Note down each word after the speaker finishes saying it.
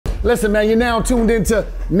Listen, man, you're now tuned into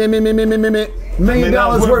 $1 million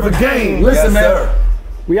worth of game. Listen, man, sir.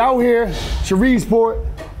 we out here, Shreveport,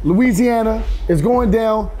 Louisiana. It's going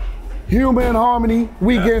down. Human Harmony.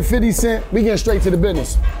 We getting 50 Cent. We getting straight to the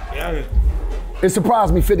business. Yeah. It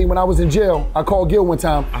surprised me, 50, when I was in jail. I called Gil one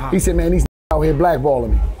time. He said, man, these out here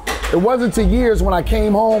blackballing me. It wasn't till years when I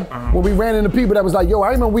came home, when we ran into people that was like, yo,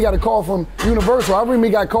 I remember we got a call from Universal. I remember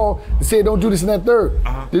we got called to say don't do this and that third.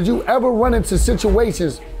 Did you ever run into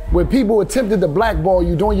situations where people attempted to blackball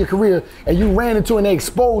you during your career and you ran into and they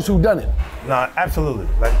exposed who done it? No, absolutely.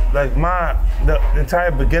 Like the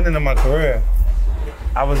entire beginning of my career,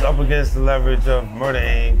 I was up against the leverage of Murder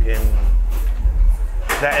Inc. and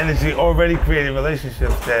that energy already created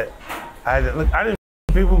relationships that I didn't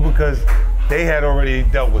people because they had already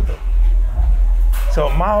dealt with them. So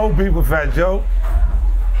my whole beef with Fat Joe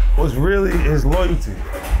was really his loyalty.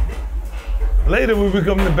 Later we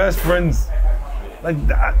become the best friends. Like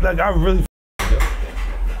I really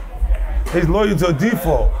his loyalty to a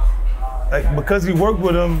default. Like because he worked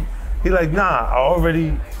with him, he like, nah, I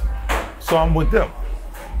already saw him with them.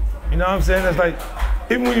 You know what I'm saying? It's like,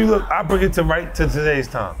 even when you look, I bring it to right to today's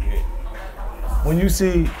time. When you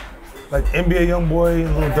see like NBA Youngboy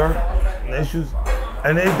and Lil Durk and issues,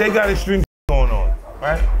 and they got extreme going on,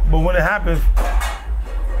 right? But when it happens,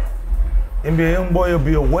 NBA Youngboy will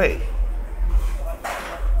be away.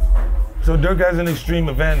 So Durk has an extreme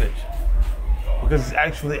advantage because he's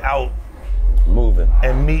actually out moving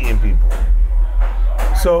and meeting people.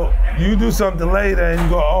 So you do something later and you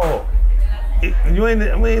go, oh,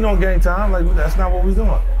 we ain't on game time, like that's not what we're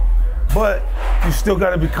doing. But you still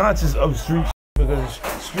gotta be conscious of street because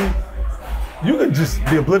the street, you can just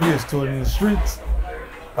be oblivious to it in the streets.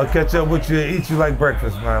 I'll catch up with you and eat you like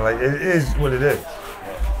breakfast, man. Like it is what it is.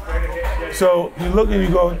 So you look and you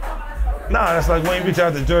go, nah, that's like when you reach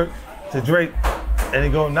out to Drake, and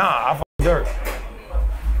you go, nah, I fuck Dirk.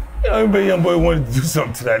 You know, everybody young boy wanted to do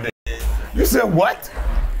something to that nigga. You said what?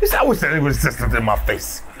 He said, I wish that nigga would have said something in my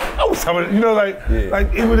face. I wish I would, you know, like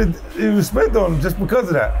he would have spent on him just because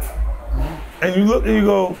of that. And you look and you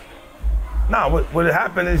go, nah, what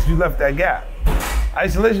happened is you left that gap.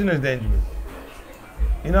 Isolation is dangerous.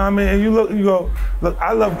 You know what I mean? And you look and you go, look,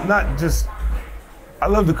 I love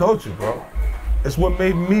the culture, bro. It's what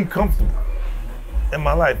made me comfortable in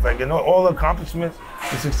my life. Like, in all the accomplishments,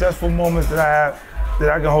 the successful moments that I have, that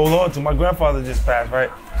I can hold on to. My grandfather just passed, right?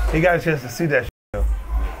 He got a chance to see that shit.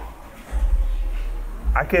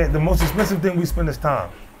 I can't, the most expensive thing we spend is time.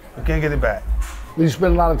 We can't get it back. Did you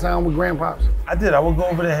spend a lot of time with grandpops? I did. I would go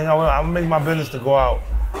over there, hang out. I would make my business to go out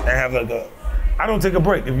and have like I don't take a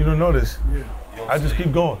break, if you don't know this. I just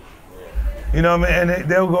keep going. You know what I mean? And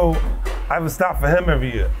they'll go, I would stop for him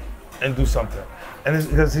every year and do something. And it's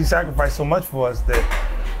because he sacrificed so much for us that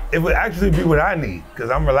it would actually be what I need, because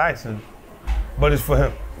I'm relaxing, but it's for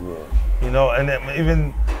him. Yeah. You know, and then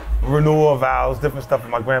even renewal of vows, different stuff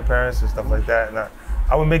with my grandparents and stuff like that. And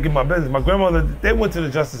I would make it my business. My grandmother, they went to the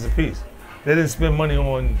Justice of Peace. They didn't spend money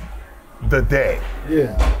on the day.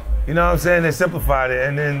 Yeah. You know what I'm saying? They simplified it,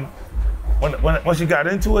 and then once she got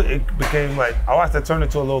into it, it became like, I watched her turn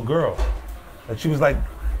into a little girl. And she was like,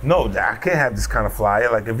 no, I can't have this kind of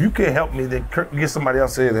flyer. Like, if you can't help me, then get somebody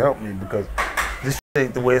else here to help me, because this shit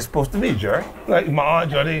ain't the way it's supposed to be, Jerry. Like, my aunt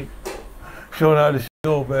Johnny showing her the shit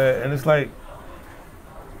go, man. And it's like,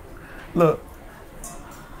 look,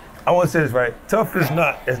 I want to say this right. Tough is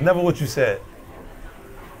not, it's never what you said.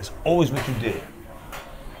 It's always what you did,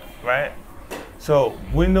 right? So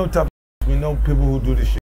we know tough, we know people who do this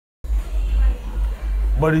shit.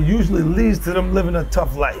 But it usually leads to them living a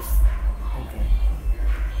tough life. Okay.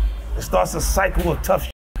 It starts a cycle of tough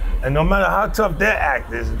shit. And no matter how tough their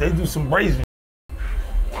act is, they do some brazen shit.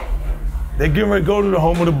 They getting ready to go to the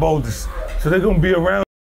home of the boldest. So they're gonna be around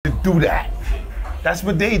to do that. That's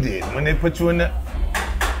what they did when they put you in the,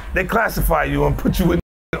 they classify you and put you in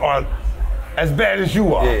on as bad as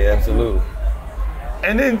you are. Yeah, absolutely.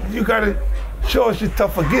 And then you gotta show us you're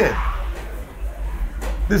tough again.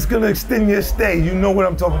 This is gonna extend your stay. You know what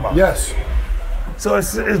I'm talking about. Yes. So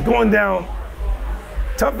it's going down.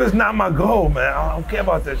 Tough is not my goal, man. I don't care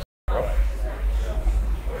about that shit, bro.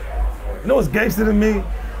 You know what's gangster to me?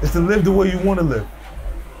 Is to live the way you wanna live.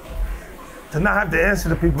 To not have to answer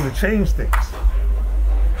to people to change things.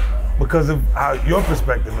 Because of how your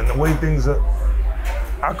perspective and the way things are.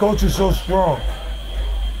 Our culture's so strong.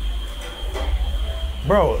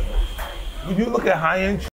 Bro, when you look at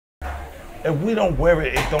high-end, if we don't wear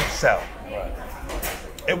it, it don't sell. Right.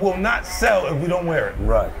 It will not sell if we don't wear it.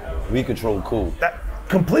 Right. We control cool. That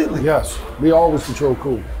completely. Yes, we always control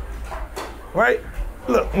cool. Right?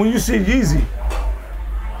 Look, when you see Yeezy,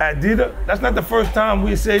 at Dita, that's not the first time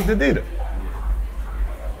we saved the Dita.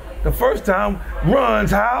 The first time, Run's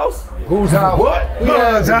house. Whose house? What?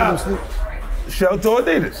 Yeah, Run's house. Shelter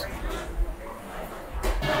Adidas.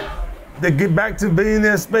 They get back to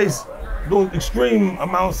billionaire space, those extreme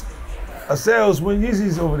amounts of sales when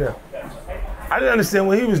Yeezy's over there. I didn't understand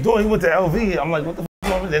what he was doing. He went to LV. I'm like, what the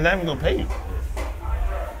f***? They're not even gonna pay you.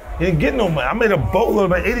 He didn't get no money. I made a boatload,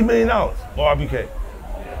 about $80 million for RBK.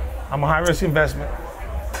 I'm a high risk investment.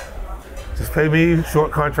 Just pay me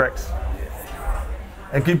short contracts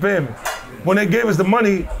and keep paying me. When they gave us the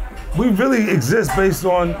money, we really exist based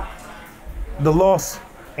on the loss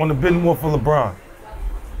on the bidding war for LeBron.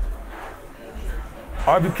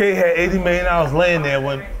 RBK had $80 million laying there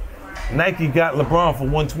when Nike got LeBron for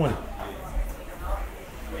 $120.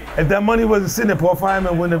 If that money wasn't sitting there, Paul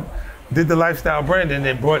Fireman wouldn't have did the lifestyle branding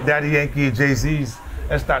and brought Daddy Yankee and Jay-Z's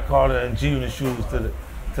and Stock Carter and G-Unit shoes to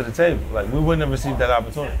the table. Like, we wouldn't have received that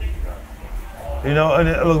opportunity. You know, and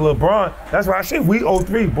look, LeBron, that's why I say we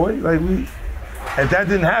 03, boy. Like, if that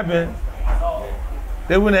didn't happen,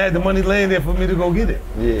 they wouldn't have had the money laying there for me to go get it.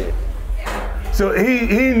 Yeah. So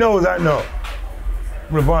he knows I know.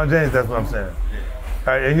 LeBron James, that's what I'm saying. All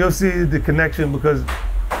right, and you'll see the connection because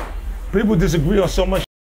people disagree on so much.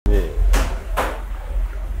 Yeah.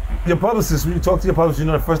 Your publicist, when you talk to your publicist, you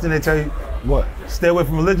know the first thing they tell you? What? Stay away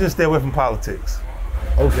from religion, stay away from politics.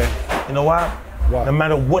 Okay. You know why? Why? No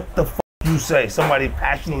matter what the you say, somebody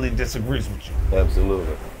passionately disagrees with you.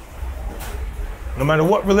 Absolutely. No matter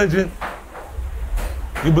what religion,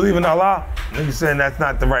 you believe in Allah, niggas saying that's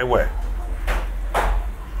not the right way.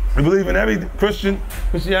 You believe in every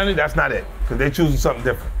Christianity, that's not it, because they're choosing something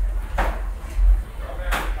different.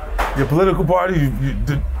 Your political party,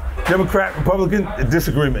 you Democrat, Republican, a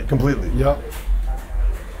disagreement completely. Yep.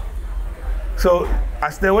 So I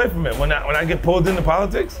stay away from it. When I get pulled into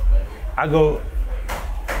politics, I go,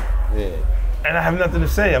 yeah. And I have nothing to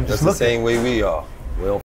say. I'm just That's looking. the same way we are. We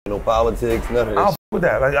don't no politics, none of I that. don't with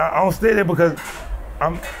that. Like I don't stay there because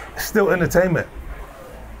I'm still entertainment.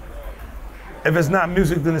 If it's not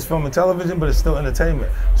music, then it's film and television, but it's still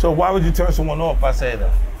entertainment. So why would you turn someone off by saying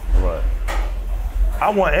that? Right. I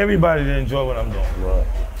want everybody to enjoy what I'm doing. Right.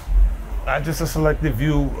 Not just a selective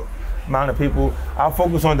amount of people. I'll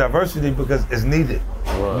focus on diversity because it's needed.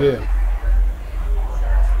 Right. Yeah.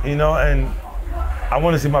 You know, and I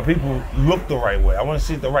want to see my people look the right way. I want to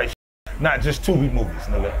see the right not just Tubi movies,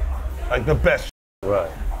 nigga. Like the best Right.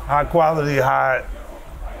 high quality, high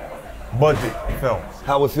budget films.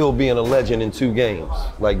 How it feel being a legend in 2 games?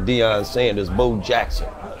 Like Deion Sanders, Bo Jackson.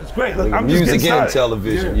 It's great. Look, Like I'm just music getting and started.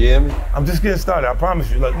 television, you hear me? I'm just getting started, I promise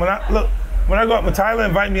you. Like when I go out, when Tyler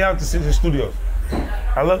invite me out to the studios,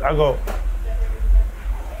 I go,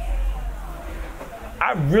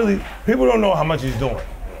 people don't know how much he's doing.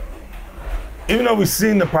 Even though we've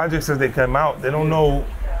seen the projects as they come out, they don't know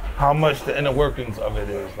how much the inner workings of it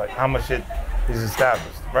is, like how much it is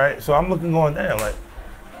established, right? So I'm looking going, damn, like,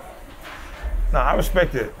 nah, I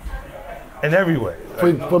respect it in every way.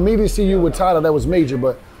 Like, For me to see you with Tyler, that was major,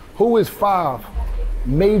 but who is 5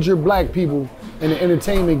 major black people in the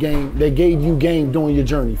entertainment game that gave you game during your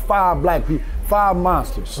journey? 5 black people, 5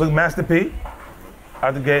 monsters. look, Master P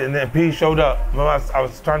out the gate, and then P showed up. Remember, I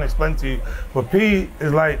was trying to explain to you, but P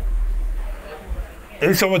is like,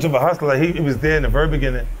 he's so much of a hustler. Like he was there in the very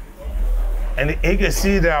beginning, and he could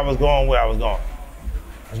see that I was going where I was going.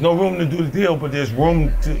 There's no room to do the deal, but there's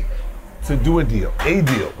room to do a deal.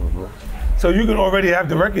 Mm-hmm. So you can already have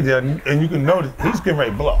the record there, and you can know that he's getting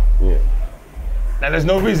ready to blow. Yeah. Now there's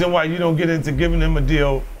no reason why you don't get into giving him a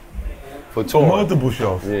deal For for touring. multiple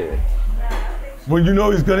shows. Yeah. When you know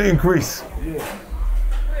he's gonna increase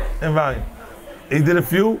in volume. He did a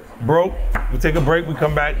few, broke. We take a break, we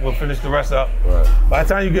come back, we'll finish the rest up. Right. By the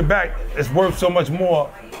time you get back, it's worth so much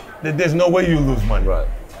more that there's no way you lose money. Right.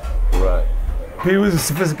 Right. He was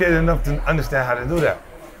sophisticated enough to understand how to do that.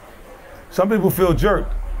 Some people feel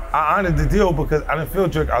jerked. I honored the deal because I didn't feel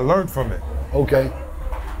jerked, I learned from it. Okay.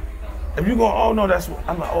 If you go, oh no, that's what,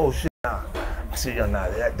 I'm like, oh shit, nah. I see, nah,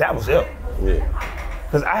 that was it. Yeah.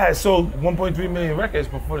 Because I had sold 1.3 million records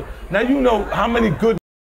before. Now you know how many good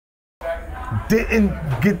didn't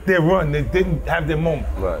get their run, they didn't have their moment.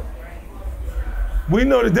 Right. We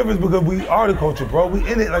know the difference because we are the culture, bro. We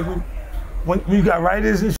in it, like when you got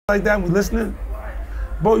writers and shit like that, we listening.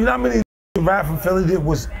 Bro, you know how many rap from Philly did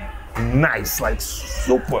was nice, like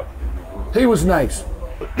super. He was nice.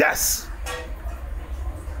 Yes.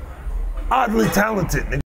 Oddly talented,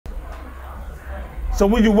 nigga. So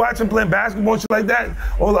when you watch him playing basketball and shit like that,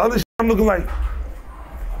 all the other shit, I'm looking like,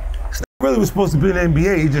 this nigga really was supposed to be in the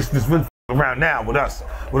NBA, he just really around now with us,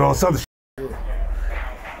 with all this other shit.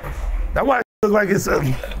 That's why look like it's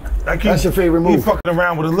like that's your favorite he move. fucking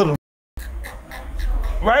around with a little.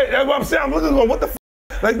 Right? That's what I'm saying. I'm looking going, what the f?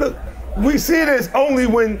 Like, look, we see this only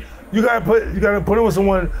when you gotta put it with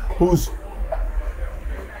someone who's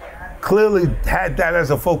clearly had that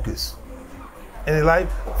as a focus in their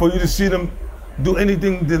life, for you to see them do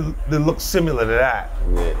anything that looks similar to that.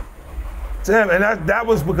 Yeah. To him, and that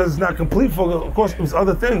was because it's not complete for, of course, it was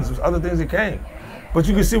other things. It was other things that came. But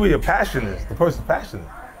you can see where your passion is, the person's passion.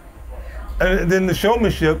 And then the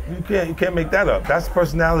showmanship, you can't make that up. That's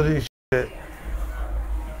personality and shit.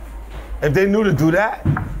 If they knew to do that,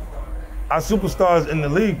 our superstars in the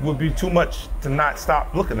league would be too much to not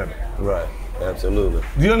stop looking at them. Right, absolutely.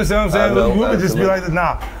 Do you understand what I'm saying? I know, you would just be absolutely.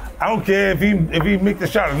 like, nah, I don't care if he make the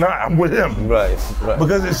shot or not, I'm with him. Right.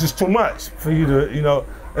 Because it's just too much for you to, you know,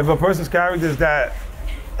 if a person's character is that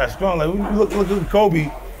strong, like look at Kobe,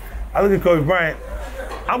 I look at Kobe Bryant,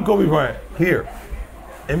 I'm Kobe Bryant here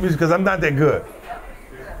in music because I'm not that good.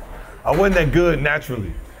 I wasn't that good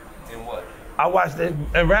naturally. In what? I watched it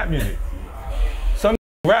in rap music. Some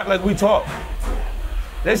rap like we talk.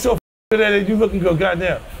 They so good at it, you look and go,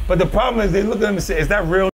 goddamn. But the problem is they look at them and say, is that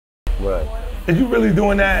real? Right. Is you really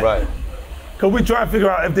doing that? Right. Because we try to figure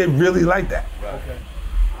out if they really like that. Right. Okay.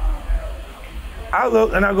 I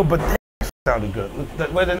look and I go, but that sounded good.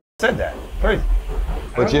 The way they said that, crazy.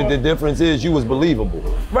 But the difference is you was believable.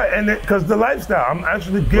 Right, and because the lifestyle, I'm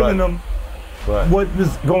actually giving them what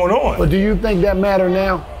is going on. But do you think that matter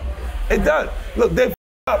now? It does. Look, they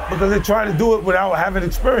up because they try to do it without having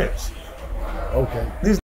experience. Okay.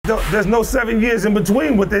 There's no 7 years in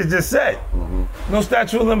between what they just said. Mm-hmm. No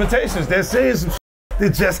statute of limitations. They're saying some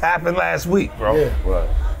that just happened last week, bro. Yeah. Right.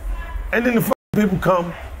 And then the people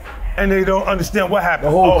come and they don't understand what happened.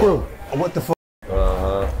 The whole crew. What the fuck?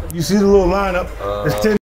 You see the little lineup, there's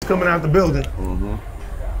 10 coming out the building.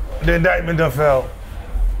 Mm-hmm. The indictment done fell.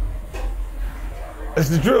 It's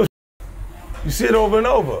the drill. You see it over and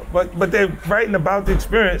over. But they're writing about the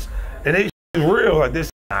experience and they is real. Like this,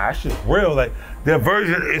 that shit's real. Like their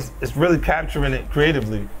version is really capturing it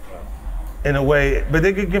creatively in a way, but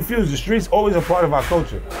they get confused. The streets always a part of our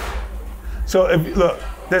culture. So if look,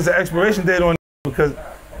 there's an expiration date on it because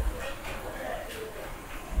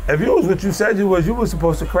if you was what you said you were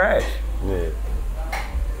supposed to crash. Yeah.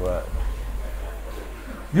 Right.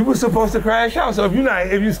 You were supposed to crash out. So if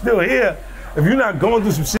you're still here, if you're not going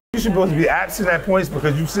through some shit, you're supposed to be absent at points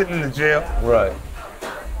because you're sitting in the jail. Right.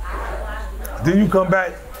 Then you come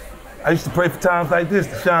back. I used to pray for times like this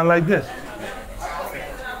to shine like this.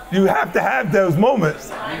 You have to have those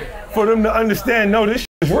moments for them to understand, no, this shit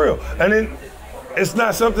is real. And then it's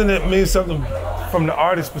not something that means something from the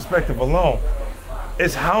artist's perspective alone.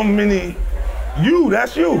 It's how many,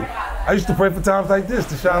 that's you. I used to pray for times like this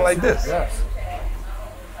to shine like this. Yes.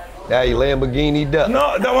 Now you Lamborghini duck.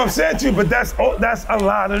 No, that's what I'm saying to you, but that's a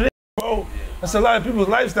lot of it, bro. That's a lot of people's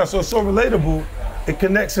lifestyle, so it's so relatable, it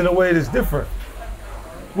connects in a way that's different.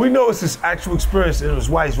 We know it's this actual experience and it was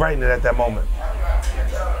why he's writing it at that moment.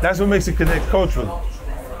 That's what makes it connect culturally.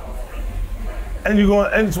 And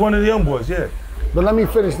and it's one of the young boys, yeah. But let me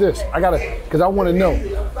finish this. Because I want to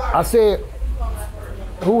know. I said,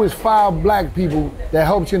 who is 5 black people that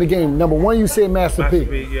helped you in the game? Number 1, you said Master P.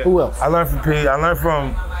 Yeah. Who else? I learned from P. I learned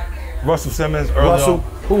from Russell Simmons early Russell. on.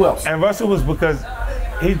 Who else? And Russell was because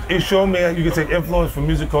he showed me you can take influence from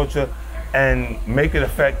music culture and make it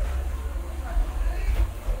affect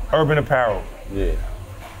urban apparel. Yeah.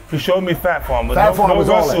 He showed me Fat Farm. But Fat Farm no was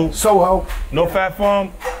Russell, all that. Soho. no Fat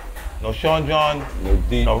Farm, no Sean John,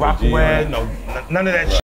 No Rockaway, none of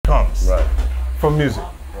that shit comes from music.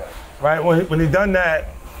 Right? When he done that,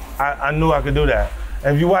 I knew I could do that.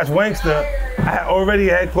 And if you watch Wankster, I already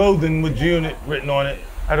had clothing with G-Unit written on it.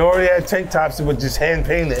 I'd already had tank tops that were just hand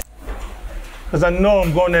painted. Because I know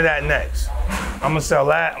I'm going to that next. I'm gonna sell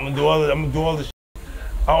that, I'm gonna do all this shit.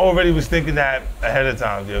 I already was thinking that ahead of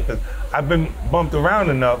time, dude, because I've been bumped around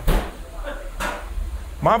enough.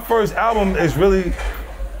 My first album is really,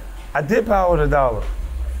 I did Power of the Dollar.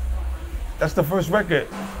 That's the first record.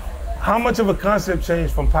 How much of a concept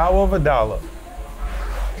change from Power of a Dollar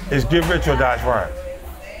is Get Rich or Die Trying?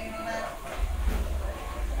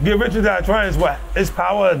 Get Rich or Die Trying is what? It's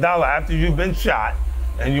Power of a Dollar after you've been shot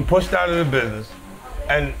and you pushed out of the business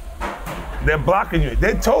and they're blocking you.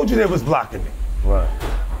 They told you they was blocking you. Right.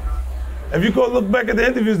 If you go look back at the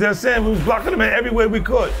interviews, they're saying we was blocking them in every way we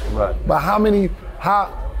could. Right. But how many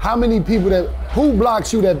people who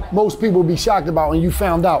blocks you that most people be shocked about and you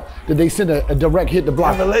found out that they sent a direct hit to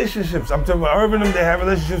block? They have relationships. I'm talking about Urban, they have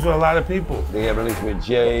relationships with a lot of people. They have relationships with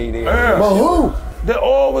Jay. But who? They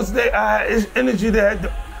always, I had energy, they had,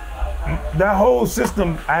 that whole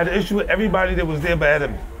system, I had an issue with everybody that was there ahead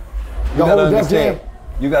of me. The whole Def Jam?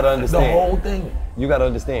 You gotta understand. The whole thing. You gotta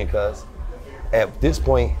understand, cuz. At this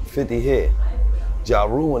point, 50 hit. Ja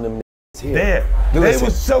Rule and them here. There. They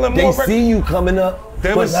was selling they more. They see you coming up,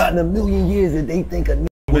 but not in a million years that they think a nigga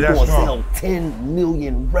was gonna sell 10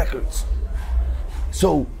 million records.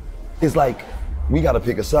 So it's like, we gotta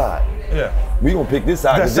pick a side. Yeah. We gonna pick this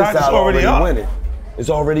side because this side already winning. It's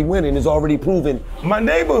already winning, it's already proven. My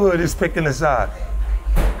neighborhood is picking the side.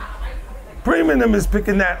 Premium is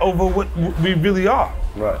picking that over what we really are.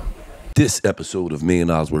 Right. This episode of $1 Million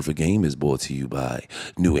Worth of Game is brought to you by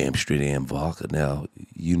New Amsterdam Vodka. Now,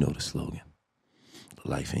 you know the slogan.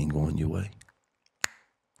 Life ain't going your way.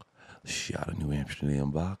 Shot of New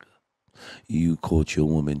Amsterdam Vodka. You caught your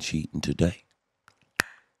woman cheating today.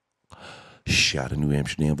 Shot of New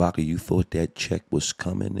Amsterdam Vodka. You thought that check was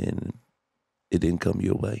coming and it didn't come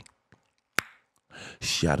your way.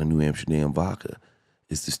 Shot of New Amsterdam Vodka.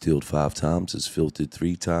 It's distilled 5 times. It's filtered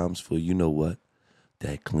 3 times for you know what?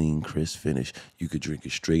 That clean, crisp finish. You could drink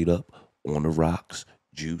it straight up, on the rocks,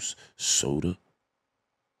 juice, soda,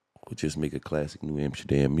 or just make a classic New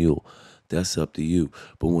Amsterdam mule. That's up to you.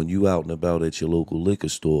 But when you out and about at your local liquor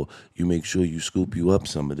store, you make sure you scoop you up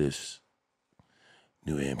some of this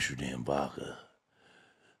New Amsterdam vodka,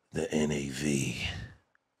 the NAV.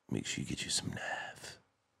 Make sure you get you some NAV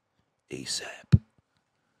ASAP.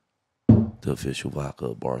 The official vodka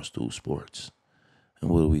of Barstool Sports. And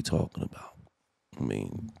what are we talking about? I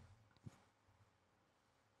mean,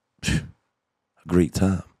 a great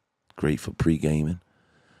time. Great for pre-gaming.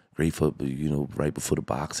 Great for, you know, right before the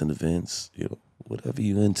boxing events. You know, whatever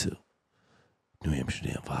you into. New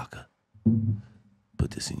Amsterdam Vodka.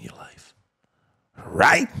 Put this in your life.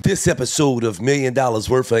 Right? This episode of $1 Million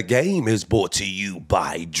Worth of Game is brought to you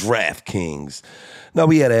by DraftKings. Now,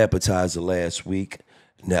 we had an appetizer last week.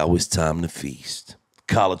 Now it's time to feast.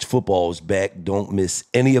 College football is back. Don't miss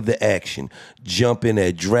any of the action. Jump in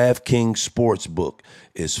at DraftKings Sportsbook.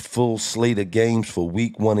 It's full slate of games for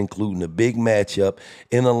week 1, including a big matchup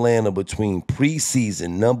in Atlanta between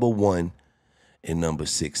preseason number 1 and number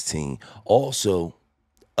 16. Also,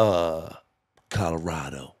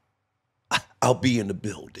 Colorado. I'll be in the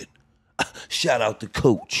building. Shout out to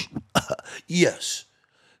Coach. Yes,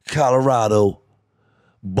 Colorado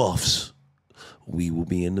Buffs. We will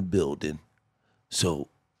be in the building. So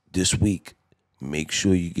this week, make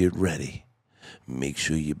sure you get ready. Make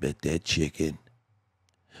sure you bet that chicken.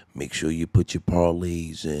 Make sure you put your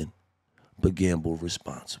parlays in, but gamble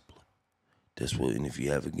responsibly. That's what, and if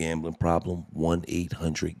you have a gambling problem,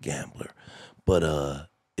 1-800-GAMBLER. But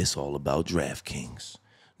it's all about DraftKings.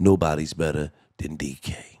 Nobody's better than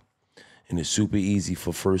DK. And it's super easy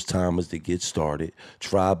for first timers to get started.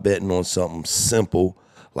 Try betting on something simple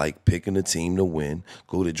like picking a team to win.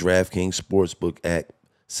 Go to DraftKings Sportsbook app,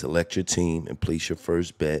 select your team, and place your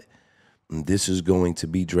first bet. And this is going to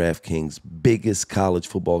be DraftKings' biggest college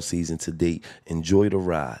football season to date. Enjoy the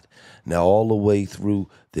ride. Now, all the way through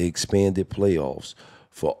the expanded playoffs.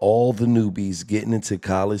 For all the newbies getting into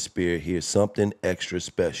college spirit, here's something extra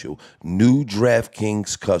special. New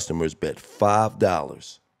DraftKings customers bet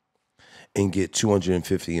 $5 and get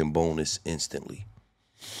 $250 in bonus instantly.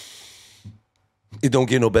 It don't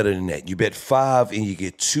get no better than that. You bet $5 and you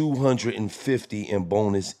get $250 in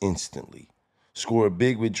bonus instantly. Score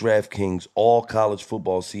big with DraftKings all college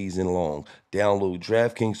football season long. Download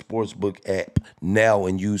DraftKings Sportsbook app now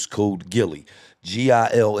and use code Gillie.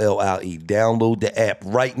 Gillie. Download the app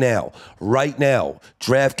right now. Right now.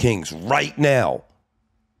 DraftKings right now.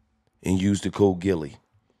 And use the code Gillie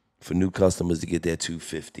for new customers to get that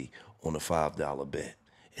 $250 on a $5 bet.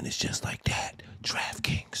 And it's just like that.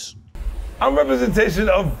 DraftKings. I'm representation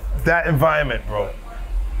of that environment, bro.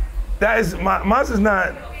 That is, mine is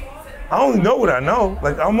not, I only know what I know.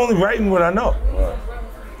 Like, I'm only writing what I know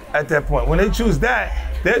at that point. When they choose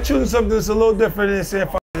that, they're choosing something that's a little different than saying,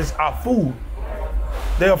 it's our food.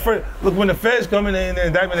 They're afraid. Look, when the feds come in the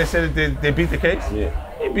indictment, they said that they beat the case.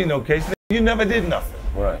 Yeah. You beat no case. You never did nothing.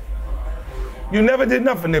 Right. You never did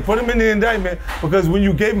nothing. They put him in the indictment because when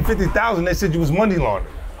you gave him $50,000, they said you was money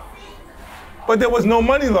laundering. But there was no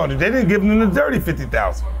money laundering. They didn't give him the dirty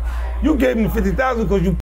 $50,000. You gave him the $50,000 because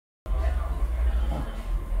you.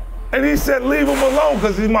 And he said, leave him alone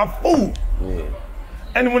because he's my food. Yeah.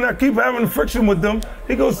 And when I keep having friction with them,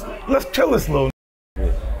 he goes, let's kill this little.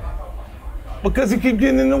 Yeah. Because he keep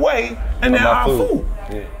getting in the way, and they're our food.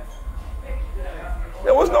 Yeah.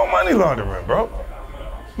 There was no money laundering, bro.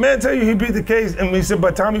 Man, tell you he beat the case, and he said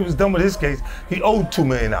by the time he was done with his case, he owed $2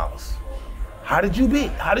 million. How did you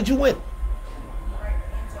beat? How did you win?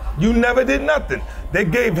 You never did nothing. They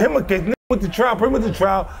gave him a case. Went to trial, put him to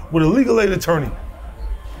trial with a legal aid attorney.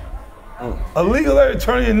 A legal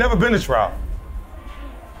attorney had never been to trial.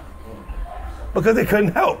 Because they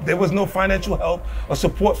couldn't help. There was no financial help or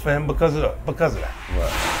support for him because of that.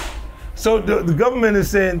 Right. So the government is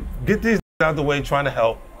saying, get these out of the way, trying to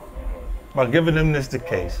help by giving them the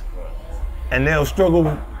case. And they'll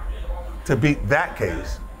struggle to beat that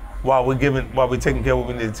case while we're taking care of what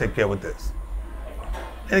we need to take care of with this.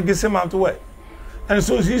 And it gets him out the way. And as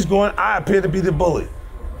soon as he's going, I appear to be the bully.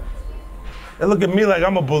 They look at me like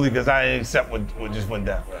I'm a bully because I didn't accept what just went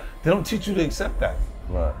down. They don't teach you to accept that.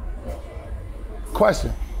 Right.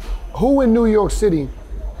 Question. Who in New York City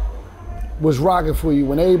was rocking for you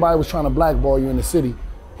when everybody was trying to blackball you in the city?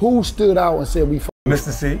 Who stood out and said, we f***?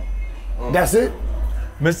 Mr. C. That's it?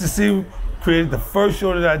 Mr. C created the first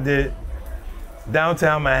show that I did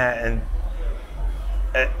downtown Manhattan.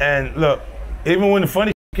 And look, even when the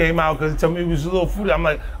funny came out, because he told me he was a little foodie, I'm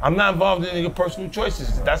like, I'm not involved in your personal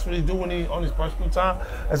choices. That's what he do when he on his personal time.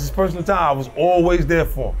 That's his personal time. I was always there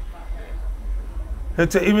for him.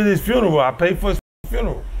 Even his funeral, I paid for his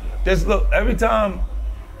funeral. Just look, every time,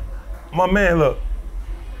 my man, look,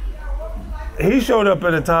 he showed up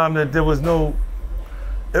at a time that there was no,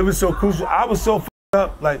 it was so crucial. I was so f***ed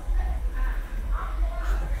up, like,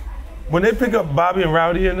 when they pick up Bobby and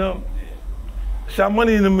Rowdy and them, Shot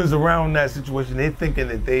Money and them is around that situation. They thinking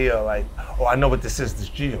that they are like, oh, I know what this is, this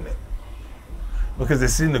G-Unit. Because they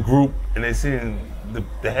seen the group and they seen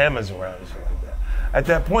the hammers around and shit like that. At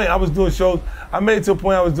that point, I was doing shows. I made it to a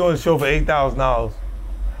point I was doing a show for $8,000.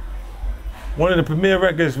 One of the premiere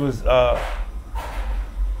records was I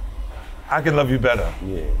Can Love You Better.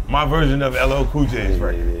 Yeah. My version of LL Cool J's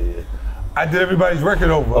record. Yeah. I did everybody's record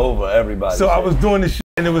over. Over everybody. So I was doing this shit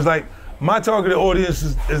and it was like, my targeted audience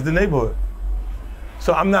is the neighborhood.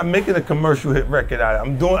 So I'm not making a commercial hit record out of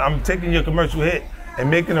it. I'm taking your commercial hit and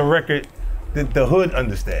making a record that the hood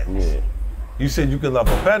understands. Yeah. You said you could love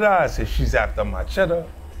her better. I said she's after my cheddar.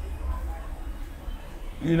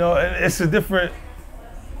 You know, and it's a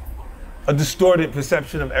distorted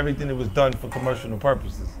perception of everything that was done for commercial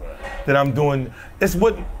purposes that I'm doing. It's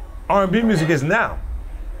what R&B music is now.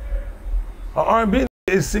 R&B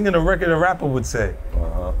is singing a record a rapper would say.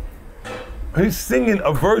 He's singing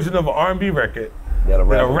a version of an R&B record that a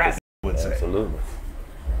rapper would say. Absolutely.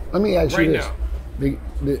 Let me ask you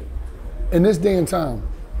this. In this day and time,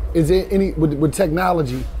 is there any, with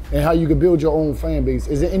technology and how you can build your own fan base,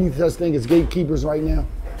 is there any such thing as gatekeepers right now?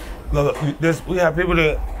 No, we have people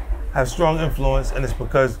that have strong influence, and it's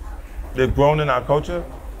because they've grown in our culture,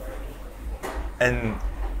 and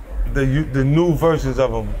the new versions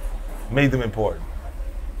of them made them important.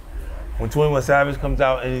 When 21 Savage comes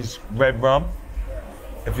out and he's Red Rum,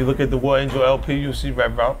 if you look at the War Angel LP, you'll see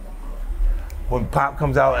Red Rum. When Pop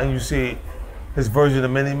comes out and you see his version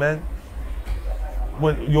of Many Men,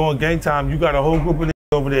 when you're on Gang Time, you got a whole group of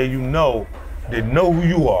niggas over there you know that know who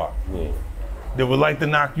you are. Yeah. They would like to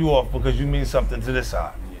knock you off because you mean something to this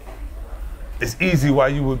side. Yeah. It's easy why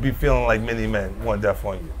you would be feeling like Many Men want death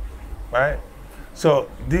on you, right? So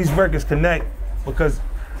these records connect because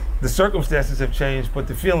the circumstances have changed, but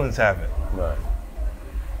the feelings haven't. Right.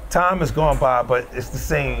 Time has gone by, but it's the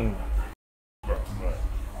same. Right.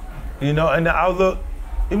 You know, and the outlook,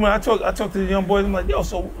 even when I talk to the young boys, I'm like, yo,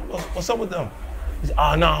 so what's up with them? He's like,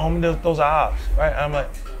 oh, no, homie, those are ops, right? And I'm like,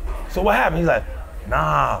 so what happened? He's like,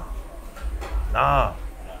 nah.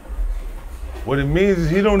 What it means is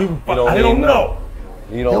he don't even, I don't know.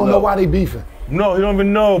 He don't know why they beefing. No, he don't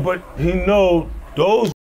even know, but he know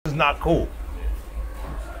those is not cool.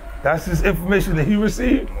 That's his information that he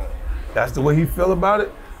received. That's the way he feel about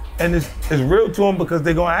it. And it's real to him because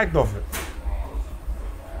they're gonna act off it.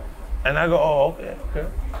 And I go, oh, okay.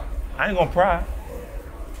 I ain't gonna pry.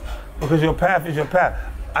 Because your path is your path.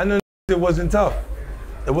 I know it wasn't tough.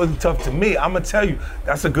 It wasn't tough to me. I'm gonna tell you,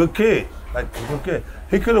 that's a good kid. Like a good kid.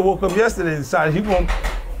 He could have woke up yesterday and decided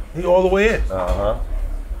he all the way in.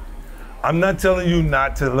 I'm not telling you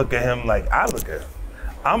not to look at him like I look at him.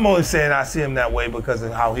 I'm only saying I see him that way because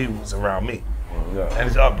of how he was around me and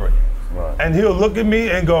his upbringing. Right. And he'll look at me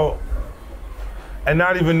and go, and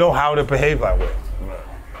not even know how to behave that way. Right.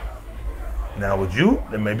 Now with you,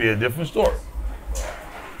 there may be a different story.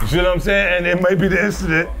 You see what I'm saying? And it may be the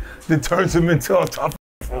incident that turns him into a tough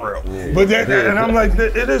for real. Yeah. But and I'm like,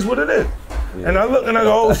 it is what it is. Yeah. And I look and I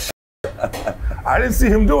go, oh shit. I didn't see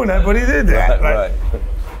him doing that, but he did that. Right.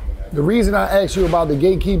 The reason I asked you about the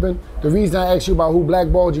gatekeeping, the reason I asked you about who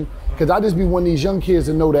blackballed you, because I just be one of these young kids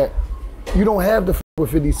to know that you don't have to f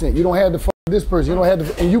with 50 Cent. You don't have to f with this person. You don't have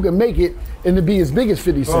to, and you can make it and to be as big as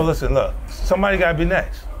 50 Cent. Well, listen, look, somebody gotta be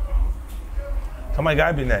next. Somebody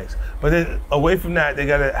gotta be next. But then away from that, they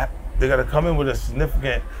gotta come in with a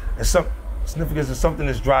significance of something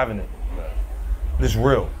that's driving it. that's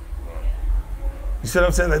real. You see what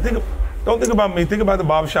I'm saying? Like, don't think about me. Think about the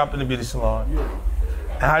barbershop and the beauty salon,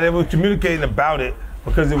 and how they were communicating about it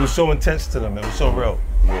because it was so intense to them. It was so real.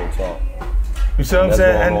 Real talk. You see what I'm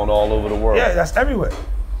saying? That's going on all over the world. Yeah, that's everywhere.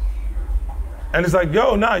 And it's like,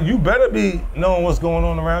 yo, nah, you better be knowing what's going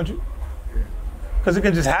on around you, because it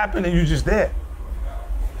can just happen and you're just there.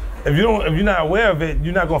 If you're not aware of it,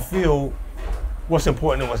 you're not gonna feel what's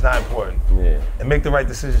important and what's not important. Yeah. And make the right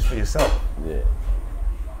decisions for yourself. Yeah.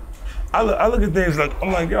 I look at things like,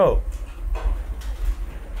 I'm like, yo,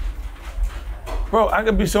 bro, I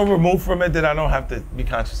could be so removed from it that I don't have to be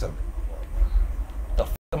conscious of it. The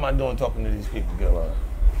f am I doing talking to these people, girl?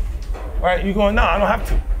 Right? You going, nah, I don't have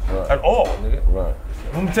to. At all, nigga. Right.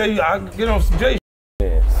 Let me tell you, I get on some J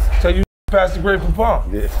Yeah. tell you pass the great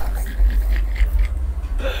Papon. Yeah.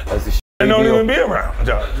 That's the shit. And don't even be around,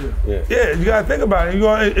 John. Yeah, you gotta think about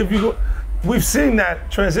it. We've seen that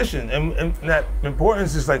transition and that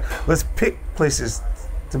importance is like, let's pick places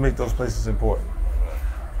to make those places important.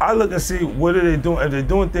 I look and see what are they doing. If they're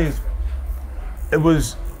doing things, it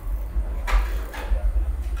was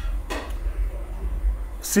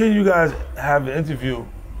seeing you guys have an interview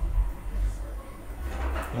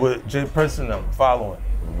with Jay Prince and them following.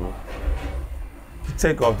 The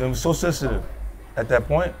takeoff, they were so sensitive at that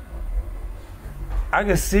point. I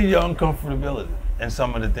can see your uncomfortability in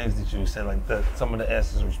some of the things that you were saying, like some of the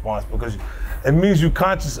answers and response, because it means you're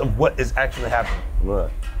conscious of what is actually happening. Right.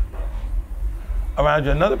 Around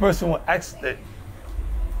you, another person will ask that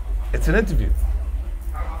it's an interview.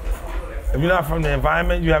 If you're not from the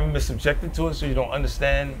environment, you haven't been subjected to it, so you don't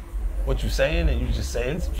understand what you're saying, and you're just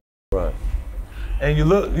saying some shit. Right. And you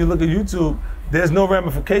look at YouTube, there's no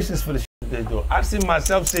ramifications for the shit that they do. I've seen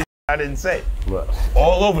myself say I didn't say. Right.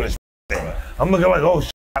 All over the shit thing. I'm looking like, oh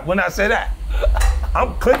shit, when I say that.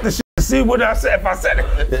 I'm clicking the shit to see what I said if I said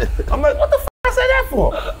it. I'm like, what the f I say that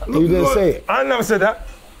for? You didn't say it. I never said that.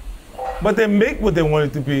 But they make what they want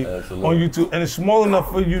it to be on YouTube, and it's small enough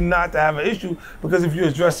for you not to have an issue, because if you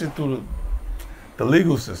address it through the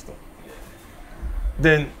legal system,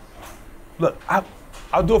 then look,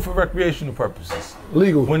 I'll do it for recreational purposes.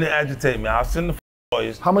 Legal. When they agitate me, I'll send the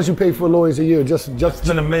lawyers. How much you pay for lawyers a year? Just spend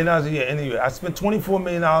 $1 million a year anyway. I spent $24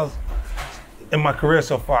 million in my career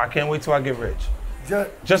so far. I can't wait till I get rich.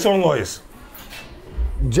 Just on lawyers.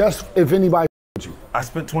 Just if anybody you. I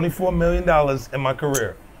spent $24 million in my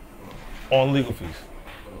career on legal fees.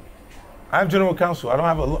 I have general counsel. I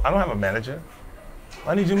don't have a manager.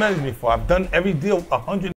 I need you to manage me for. I've done every deal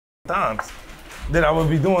 100 times that I would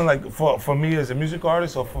be doing, like for me as a music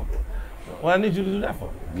artist, or for what I need you to do that for.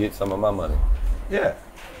 Get some of my money. Yeah.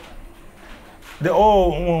 They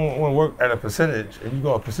all want to work at a percentage, and you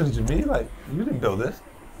go, a percentage of me? Like, you didn't build this.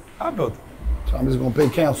 I built it. So I'm just gonna pay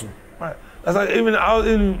counsel. Right. That's like, I'll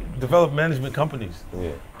even develop management companies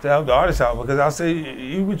to help the artists out, because I'll say,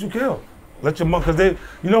 eat what you kill. Let your money, because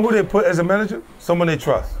you know who they put as a manager? Someone they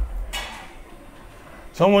trust.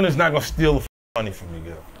 Someone that's not gonna steal the money from you,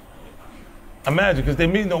 girl. Imagine, because they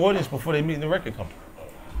meet in the audience before they meet in the record company.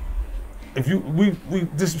 If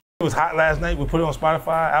this was hot last night, we put it on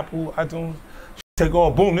Spotify, Apple, iTunes, take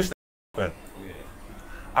all, boom, this thing.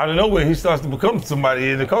 Out of nowhere, he starts to become somebody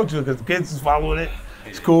in the culture, because the kids is following it,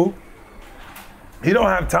 it's cool. He don't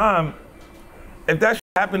have time. If that shit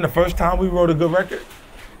happened the first time we wrote a good record,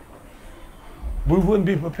 we wouldn't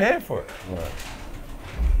be prepared for it.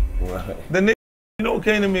 Right. The nigga, you know what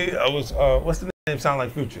came to me, was, what's the name sound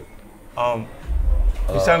like Future?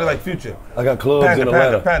 He sounded like Future. I got clubs in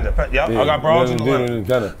Atlanta. Panda. Yeah, I got bras in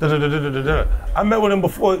Atlanta. I met with him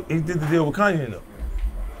before he did the deal with Kanye and them.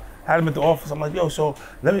 Had him at the office. I'm like, yo, so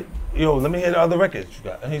let me hear the other records you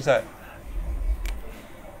got. And he's like,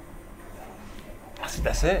 I said,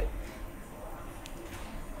 that's it.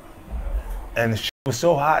 And the shit was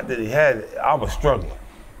so hot that he had it, I was struggling.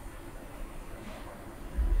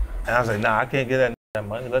 And I was like, nah, I can't get that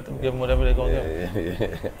money. Let them give them whatever they're gonna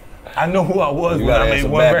give. I know who I was when I made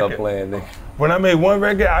one record. Plan, when I made one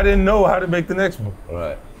record, I didn't know how to make the next one.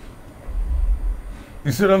 Right.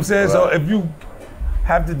 You see what I'm saying? Right. So if you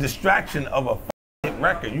have the distraction of a hit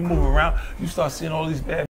record, you move around, you start seeing all these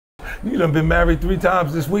bad. You done been married 3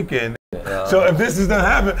 times this weekend. So if this is done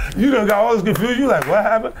happen, you done got all this confused. You like, what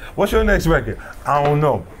happened? What's your next record? I don't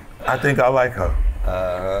know. I think I like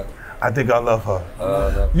her. I think I love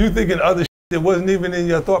her. You thinking other shit that wasn't even in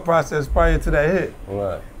your thought process prior to that hit.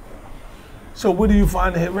 Right. So where do you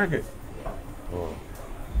find the hit record?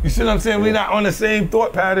 You see what I'm saying? We're not on the same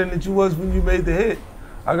thought pattern that you was when you made the hit.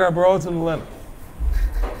 I got bras in Atlanta.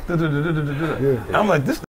 I'm like,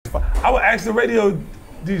 this is fine. I would ask the radio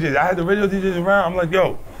DJs. I had the radio DJs around. I'm like,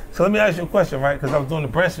 yo, so let me ask you a question, right? Because I was doing the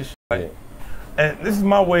Branson shit. Right? And this is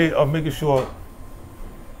my way of making sure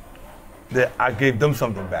that I gave them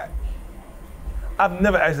something back. I've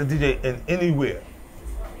never asked a DJ in anywhere,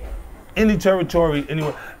 any territory,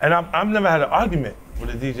 anywhere, and I've never had an argument with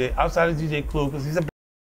a DJ outside of DJ Clue because he's a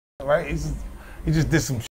right. He just did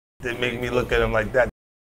some shit that made me look at him like that.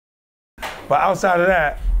 But outside of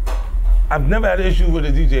that, I've never had an issue with a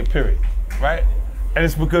DJ. Period, right? And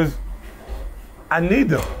it's because I need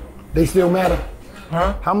them. They still matter.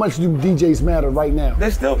 Huh? How much do DJs matter right now?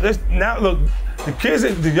 Now look, the kids,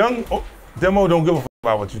 the young demo don't give a fuck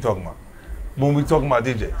about what you're talking about when we talking about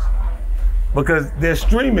DJs. Because their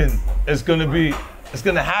streaming is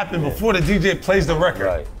gonna happen before the DJ plays the record.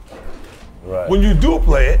 Right. Right. When you do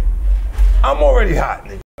play it, I'm already hot,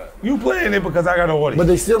 nigga. You playing it because I got an audience. But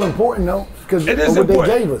they still important though, because it of is what important.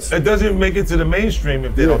 they gave us. It doesn't make it to the mainstream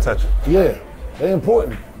if they don't touch it. Yeah, they're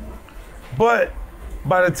important. But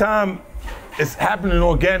by the time it's happening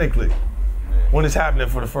organically, when it's happening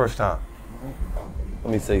for the first time.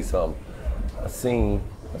 Let me say something. I seen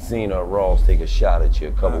Ross take a shot at you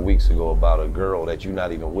a couple weeks ago about a girl that you're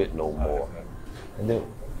not even with no more. And then,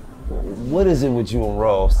 what is it with you and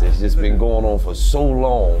Ross that's just been going on for so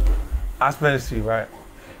long? I spent it to you, right?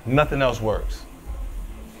 Nothing else works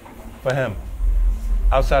for him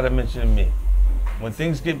outside of mentioning me. When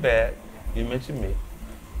things get bad, you mention me.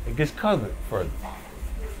 It gets covered further.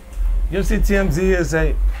 You see TMZ and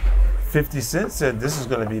say, 50 Cent said this is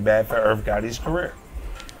gonna be bad for Irv Gotti's career.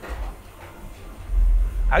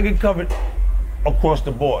 I get covered across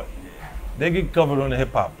the board. They get covered on the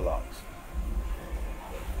hip hop blogs.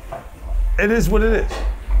 It is what it is.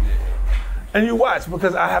 And you watch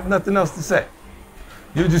because I have nothing else to say.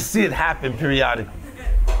 You just see it happen periodically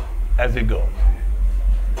as it goes.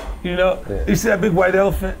 You know, you see that big white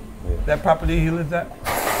elephant, that property he lives at?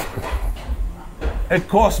 It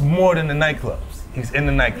costs more than the nightclubs. He's in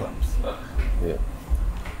the nightclubs. Yeah.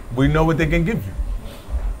 We know what they can give you.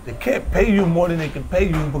 They can't pay you more than they can pay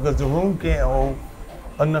you because the room can't hold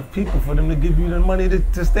enough people for them to give you the money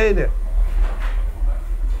to stay there.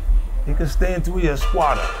 You can stay until you're a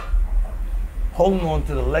squatter, holding on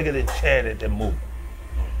to the leg of the chair that they're moving.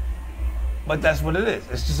 But that's what it is.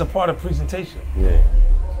 It's just a part of presentation. Yeah.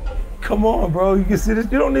 Come on, bro. You can see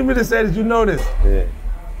this. You don't need me to say this. You know this. Yeah.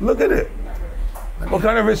 Look at it. What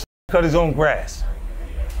kind of rich cut his own grass?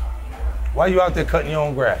 Why you out there cutting your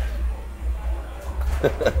own grass?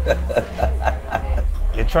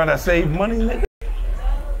 You're trying to save money, nigga?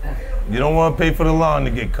 You don't want to pay for the lawn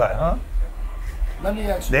to get cut, huh? Let me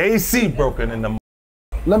ask you. The AC broken in the.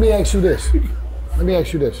 Let me ask you this. Let me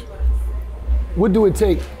ask you this. What do it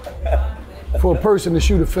take for a person to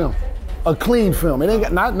shoot a film? A clean film. It ain't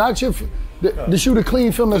got not your to shoot a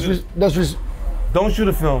clean film that's Don't shoot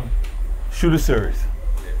a film, shoot a series.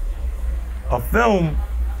 A film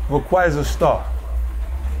requires a star.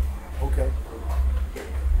 Okay.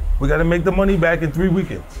 We got to make the money back in 3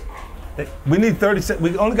 weekends. We need 30 seconds.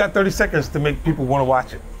 We only got 30 seconds to make people want to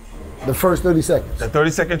watch it. The first 30 seconds. The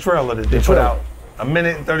 30-second trailer that they put out. A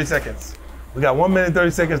minute and 30 seconds. We got 1 minute and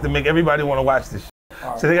 30 seconds to make everybody want to watch this.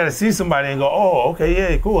 Right. So they got to see somebody and go, oh, okay,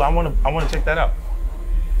 yeah, cool. I want to check that out.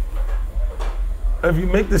 If you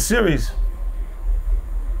make the series,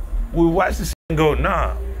 we watch this and go,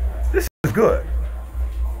 nah, this is good.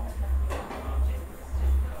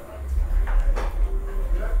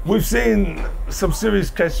 We've seen some series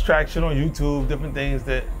catch traction on YouTube, different things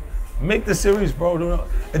that make the series, bro.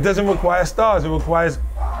 It doesn't require stars, it requires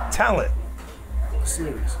talent.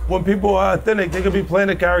 Series. When people are authentic, they can be playing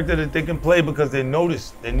a character that they can play because they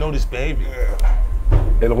notice behavior.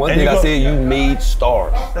 And the one thing I said, you made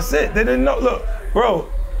stars. That's it. They didn't know. Look, bro,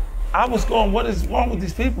 I was going, what is wrong with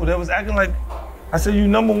these people? They was acting like, I said, you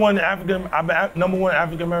number one African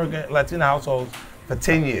American Latino households for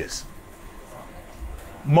 10 years.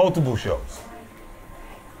 Multiple shows.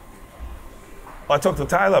 I talked to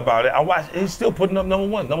Tyler about it. I watched, he's still putting up number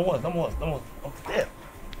one. Oh, damn.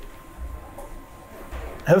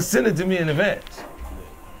 He'll send it to me in advance.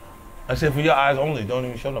 I said, for your eyes only, don't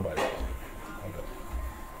even show nobody else. Okay.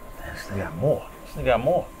 This nigga got more.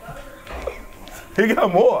 He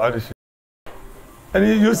got more of this shit.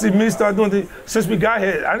 And you'll see me start doing things. Since we got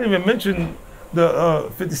here, I didn't even mention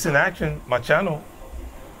the 50 Cent Action, my channel.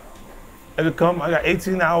 It'll come, I got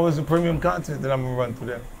 18 hours of premium content that I'm gonna run through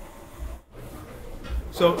there.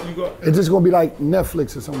 So you go. It's just gonna be like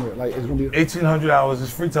Netflix or somewhere. Like it's gonna be 1,800 hours.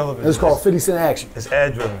 It's free television. It's called 50 Cent Action. It's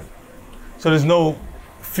ad driven. So there's no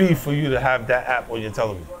fee for you to have that app on your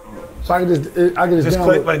television. So I can just download.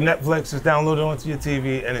 Click like Netflix. It's downloaded onto your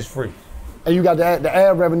TV and it's free. And you got the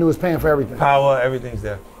ad revenue is paying for everything. Power, everything's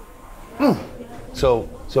there. So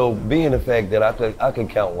being the fact that I could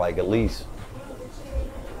count like at least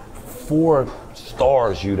 4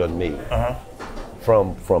 stars you done made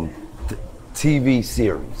from TV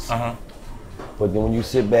series. But then when you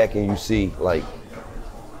sit back and you see like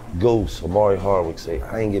Ghost, Amari Hardwick say,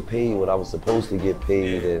 I ain't get paid what I was supposed to get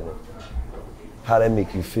paid, and how that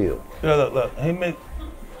make you feel? Yeah, look,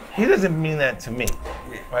 he doesn't mean that to me,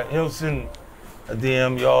 right? He'll send a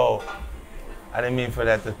DM, yo, I didn't mean for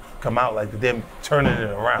that to come out like that. They're turning it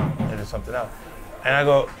around into something else. And I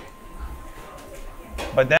go,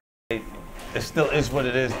 but that, it still is what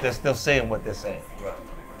it is. They're still saying what they're saying,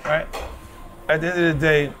 right? At the end of the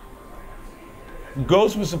day,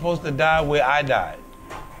 Ghost was supposed to die where I died.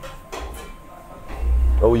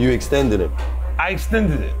 Oh, you extended it. I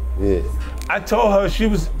extended it. Yeah. I told her she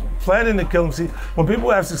was planning to kill him. See, when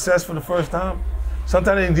people have success for the first time,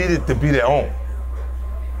 sometimes they need it to be their own.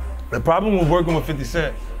 The problem with working with 50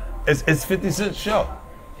 Cent is it's 50 Cent's show.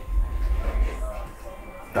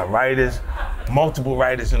 The writers, multiple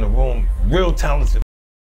writers in the room, real talented,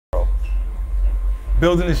 bro.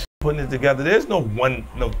 Building this shit, putting it together. There's no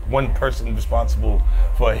one person responsible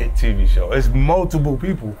for a hit TV show. It's multiple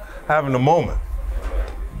people having a moment.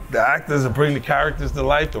 The actors are bringing the characters to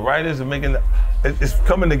life. The writers are making it's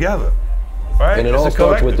coming together, right? And it all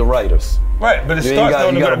starts with the writers. Right, but it starts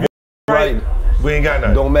on the right. We ain't got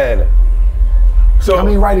nothing. Don't matter. So how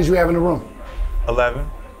many writers you have in the room? 11.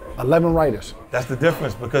 11 writers. That's the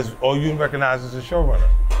difference, because all you recognize is the showrunner.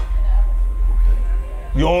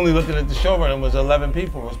 You're only looking at the showrunner. Was 11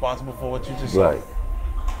 people responsible for what you just said. Right.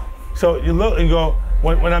 So you look and go,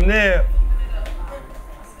 when I'm there,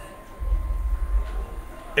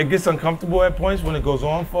 it gets uncomfortable at points when it goes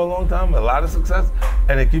on for a long time, a lot of success,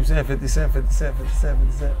 and it keeps saying 50 Cent, 50 Cent, 50 Cent,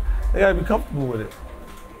 50 Cent. They gotta be comfortable with it.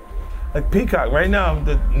 Like Peacock, right now,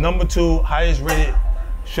 the #2 highest rated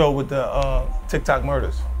show with the TikTok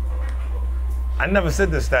murders. I never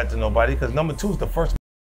said this stat to nobody, because #2 is the first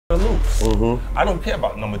to lose. I don't care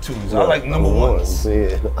about #2s, I like #1s.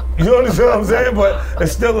 Yeah. You understand what I'm saying? But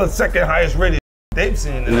it's still the second highest rated they've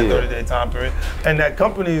seen in that 30-day time period. And that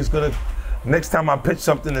company is gonna, next time I pitch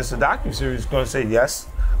something that's a docuseries, it's gonna say, yes,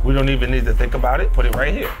 we don't even need to think about it, put it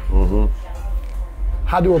right here.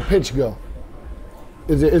 How do a pitch go?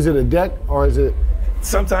 Is it a deck or is it?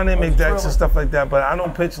 Sometimes they make decks and stuff like that, but I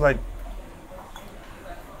don't pitch like,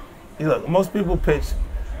 you look, most people pitch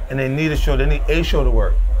and they need a show, they need a show to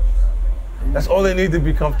work. That's all they need to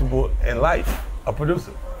be comfortable in life, a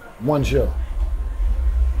producer. One show.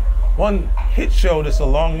 One hit show that's a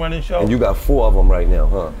long running show. And you got 4 of them right now,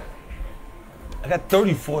 huh? I got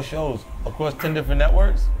 34 shows across 10 different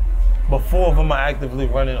networks, but 4 of them are actively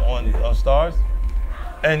running on Stars.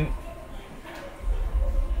 And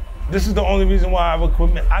this is the only reason why I would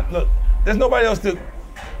commit. Look, there's nobody else that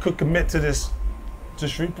could commit to this, to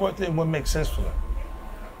Shreveport. It wouldn't make sense for them.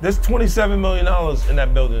 There's $27 million in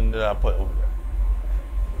that building that I put over there.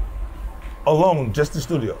 Alone, just the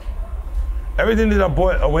studio. Everything that I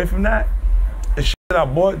bought away from that is shit that I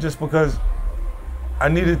bought just because I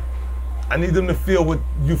need them to feel what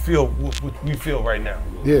you feel, what we feel right now.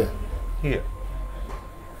 Yeah. Here.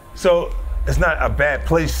 So it's not a bad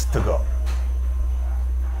place to go.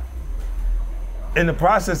 In the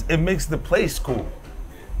process, it makes the place cool.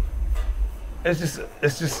 It's just,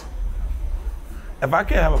 if I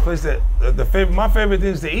can't have a place that, my favorite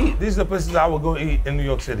things to eat, these are the places I would go eat in New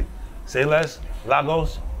York City. Say Less,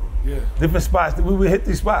 Lagos, different spots. We would hit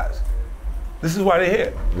these spots. This is why they're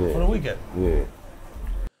here, for the weekend. Yeah.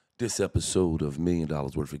 This episode of $1 Million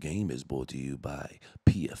Worth of Game is brought to you by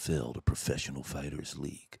PFL, the Professional Fighters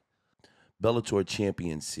League. Bellator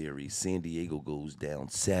Champion Series, San Diego goes down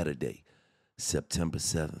Saturday, September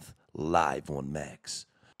 7th, live on Max.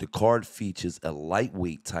 The card features a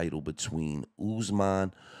lightweight title between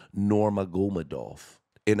Usman Nurmagomedov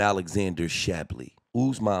and Alexander Shabliy.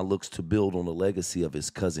 Usman looks to build on the legacy of his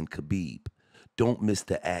cousin Khabib. Don't miss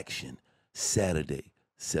the action, Saturday,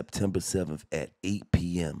 September 7th at 8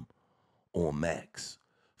 p.m. on Max.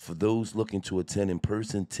 For those looking to attend in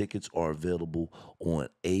person, tickets are available on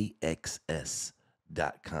AXS.com.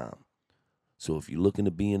 So if you're looking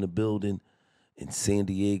to be in the building in San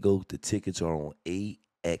Diego, the tickets are on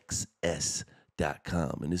AXS.com.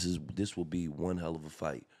 And this will be one hell of a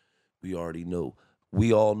fight. We all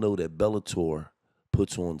know that Bellator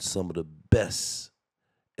puts on some of the best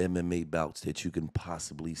MMA bouts that you can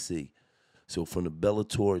possibly see. So from the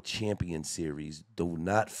Bellator Champion Series, do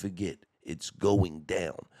not forget, it's going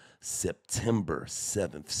down September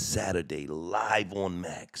 7th, Saturday, live on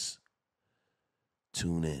Max.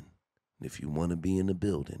 Tune in. And if you want to be in the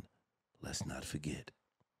building, let's not forget,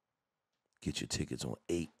 get your tickets on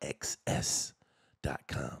AXS.com.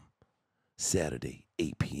 Saturday,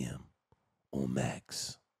 8 p.m. on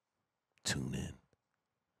Max. Tune in.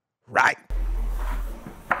 Right.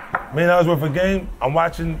 $1 million worth of game, I'm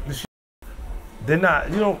watching the shit. They're not,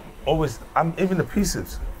 you don't always, even the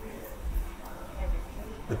pieces.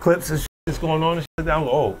 The clips and shit that's going on and shit like that, I'm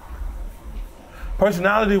like, oh.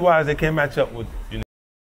 Personality-wise, they can't match up with, you know.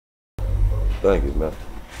 Thank you, man.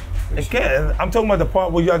 They can't. I'm talking about the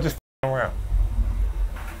part where y'all just around.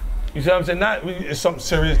 You see what I'm saying? Not it's something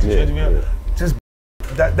serious to change. Just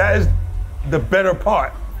that is the better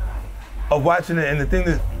part of watching it, and the thing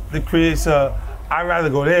that creates I'd rather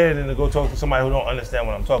go there than to go talk to somebody who don't understand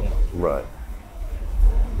what I'm talking about. Right.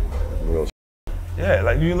 Real Yeah,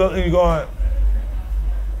 like you look and you go,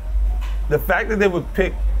 the fact that they would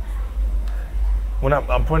pick, when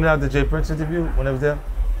I'm pointing out the Jay Prince interview when I was there,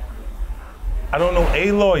 I don't know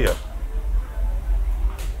a lawyer,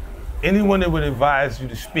 anyone that would advise you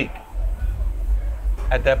to speak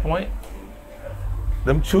at that point,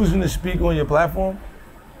 them choosing to speak on your platform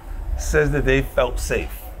says that they felt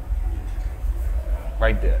safe.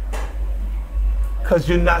 Right there. Because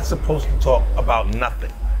you're not supposed to talk about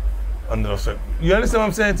nothing under those circumstances. You understand what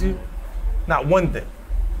I'm saying to you? Not one thing.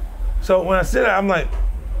 So when I say that, I'm like,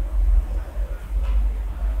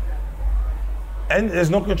 and there's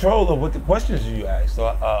no control of what the questions you ask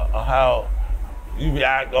or how you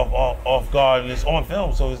react off guard, and it's on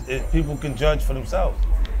film, so people can judge for themselves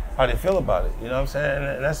how they feel about it. You know what I'm saying?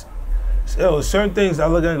 And that's still certain things I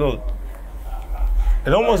look at and go,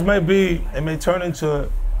 it almost it may turn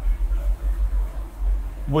into,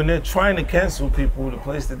 when they're trying to cancel people, the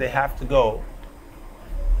place that they have to go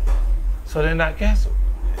so they're not canceled.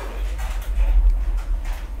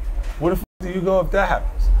 Where the f do you go if that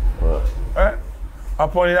happens? Right? I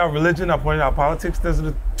pointed out religion, I pointed out politics. Those are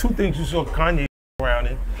the two things you saw Kanye around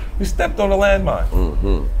in. He stepped on a landmine.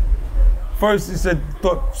 Mm-hmm. First, he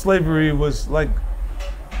thought slavery was like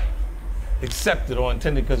accepted or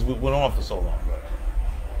intended because we went on for so long.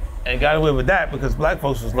 And got away with that because black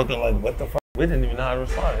folks was looking like, what the fuck? We didn't even know how to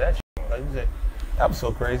respond to that shit. Like you said, that was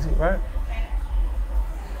so crazy, right?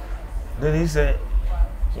 Then he said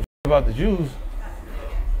some shit about the Jews.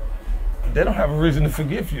 They don't have a reason to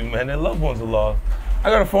forgive you, man. Their loved ones are lost. I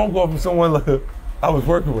got a phone call from someone like I was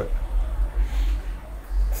working with.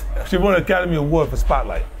 She won an Academy Award for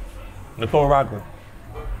Spotlight, Nicole Rockland.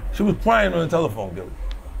 She was crying on the telephone, Gillie.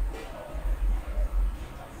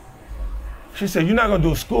 She said, you're not gonna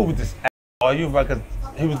do a school with this, are you? Because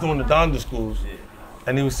he was doing the Donda schools,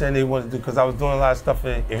 and he was saying he wanted to do, because I was doing a lot of stuff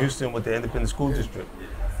in Houston with the independent school district.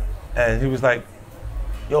 And he was like,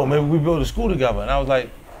 yo, maybe we build a school together. And I was like,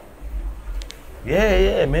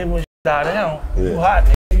 yeah, maybe when you die down, you hot,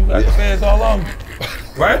 you got the fans all on you.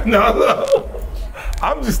 Right? No.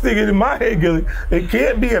 I'm just thinking in my head, Gillie, it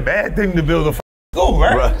can't be a bad thing to build a school,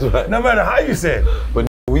 right? Right. No matter how you say it. But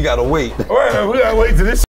we gotta wait. Right, we gotta wait till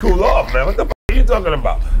this cool off, man. What the fuck are you talking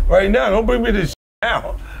about? Right now, don't bring me this shit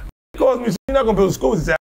now. He calls me, you're not gonna build a school with this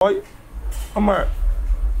ass, are you? I'm like,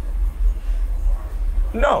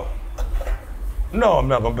 no, I'm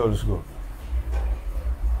not gonna build a school.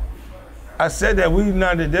 I said that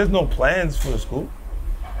there's no plans for the school.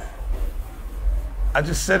 I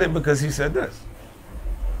just said it because he said this.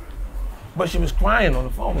 But she was crying on the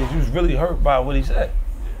phone because she was really hurt by what he said.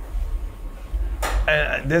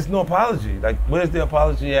 And there's no apology. Like, where's the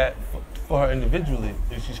apology at for her individually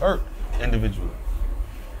if she's hurt individually?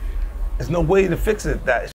 There's no way to fix it.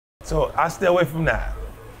 So I stay away from that.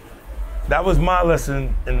 That was my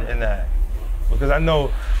lesson in that. Because I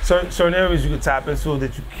know certain areas you can tap into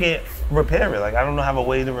that you can't repair it. Like, I don't know how a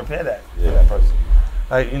way to repair that for that person.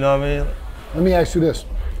 Like, you know what I mean? Let me ask you this.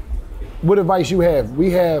 What advice you have?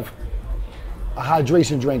 We have a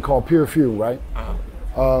hydration drink called Pure Fuel, right?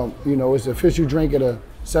 You know, it's an official drink at a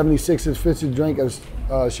 76ers, official drink at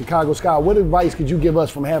a Chicago Sky. What advice could you give us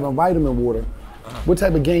from having vitamin water? What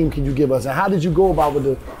type of game can you give us? And how did you go about with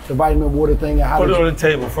the vitamin water thing? And how put it on the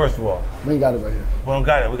table, first of all. We ain't got it right here. We don't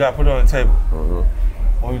got it. We got to put it on the table.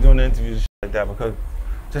 When we're doing the interviews and shit like that, because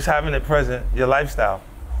just having it present, your lifestyle,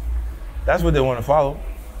 that's what they want to follow.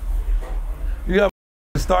 You got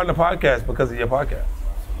starting a podcast because of your podcast.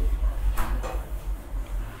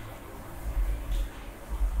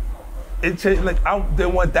 They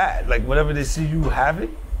want that. Like, whenever they see you have it,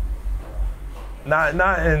 not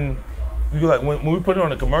in, you like when we put it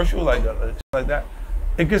on a commercial like that,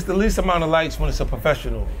 it gets the least amount of likes when it's a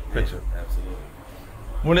professional picture. Absolutely.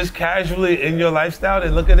 When it's casually in your lifestyle, they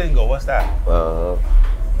look at it and go, "What's that?"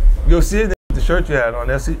 You'll see it in the shirt you had on.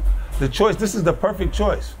 They'll see the choice. This is the perfect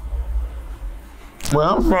choice. Where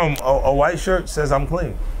I'm from, a white shirt says I'm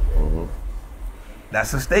clean.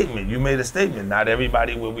 That's a statement. You made a statement. Not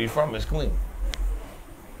everybody where we from is clean.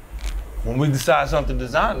 when we decide something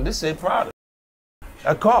designer, this ain't product.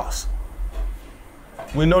 That costs.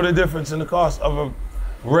 We know the difference in the cost of a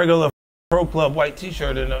regular Pro Club white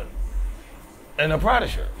T-shirt and a Prada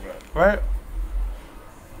shirt, right?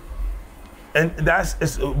 And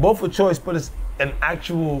it's both a choice, but it's an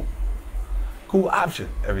actual cool option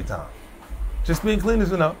every time. Just being clean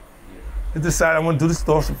is enough. You decide I want to do the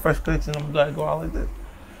store, some fresh clicks, and I'm gonna go out like this.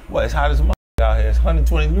 Well, it's hot as a motherfucker out here. It's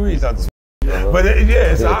 120 degrees out there. But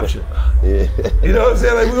yeah, it's an option. Yeah. You know what I'm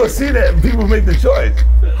saying? Like, we're gonna see that and people make the choice.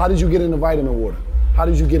 How did you get into vitamin water? How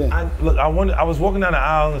did you get in? I was walking down the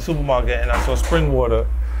aisle in the supermarket and I saw spring water,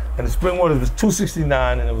 and the spring water was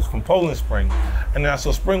 $2.69 and it was from Poland Spring. And then I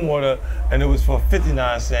saw spring water and it was for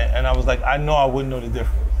 59 cents, and I was like, I know I wouldn't know the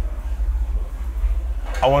difference.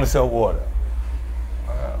 I want to sell water.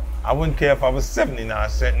 I wouldn't care if I was 79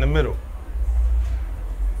 cents in the middle.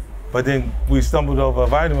 But then we stumbled over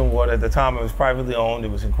vitamin water. At the time it was privately owned,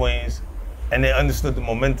 it was in Queens, and they understood the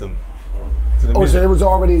momentum. Oh, so it was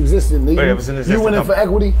already existing. Yeah, it was an existing You went in for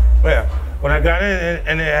equity? Yeah. When I got in,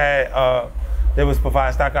 and they was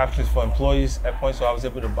providing stock options for employees at point, so I was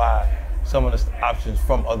able to buy some of the options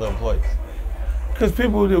from other employees. Because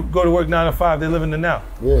people who go to work 9 to 5, they live in the now.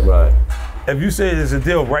 Yeah. Right. If you say there's a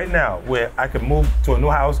deal right now where I could move to a new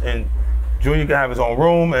house and Junior can have his own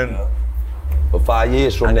room and But 5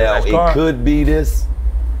 years from now, nice car. it could be this.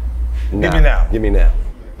 Nah, Give me now. Give me now.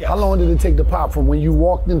 Yes. How long did it take to pop from when you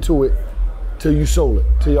walked into it till you sold it,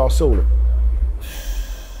 till y'all sold it?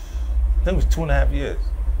 I think it was 2.5 years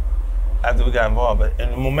after we got involved. But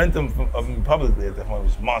and the momentum of me publicly at that point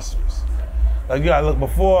was monstrous. Like, you gotta look,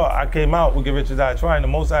 before I came out with Get Rich or Die Trying, the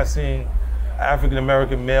most I seen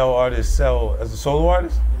African-American male artists sell as a solo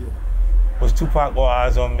artist was Tupac, All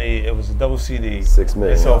Eyes on Me. It was a double CD. 6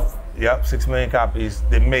 million. And so, yep, 6 million copies.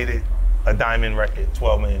 They made it a diamond record,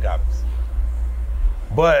 12 million copies.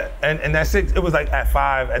 But, and that 6, it was like at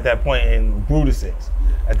 5 at that point and grew to 6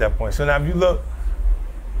 at that point. So now if you look,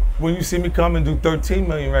 when you see me come and do 13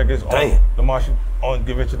 million records on the Marshall, on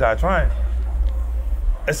Get Rich or Die Trying,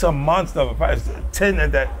 it's a monster of a price. 10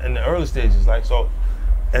 at that, in the early stages, like, so,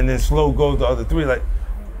 and then slow goes the other 3. Like,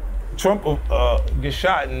 Trump will get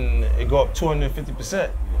shot and it go up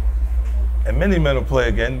 250%. And many men will play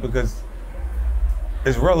again because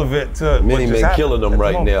it's relevant to Many what just men killing them at the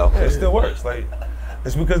right moment. now. Yeah, it still works. Like,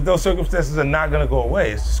 it's because those circumstances are not gonna go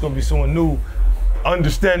away. It's just gonna be someone new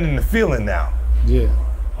understanding the feeling now. Yeah.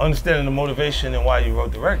 Understanding the motivation and why you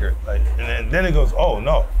wrote the record. Like, and then it goes, oh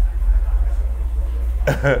no.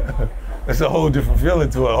 It's a whole different feeling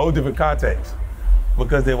to it, a whole different context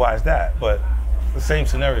because they watched that, but the same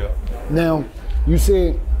scenario. Now, you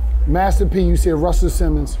said Master P, you said Russell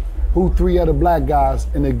Simmons, who 3 other black guys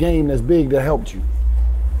in the game that's big that helped you?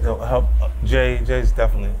 It'll help Jay's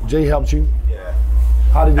definitely. Jay helped you? Yeah.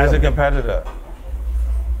 How did he As a help you? competitor.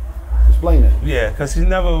 Explain that. Yeah, because he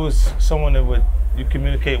never was someone that you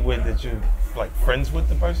communicate with that you're like friends with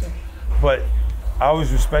the person. But I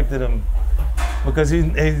always respected him because he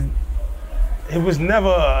was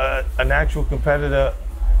never an actual competitor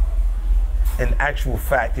in actual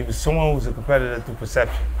fact. He was someone who was a competitor through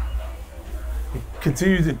perception. He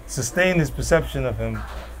continued to sustain his perception of him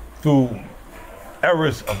through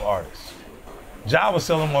eras of artists. Ja was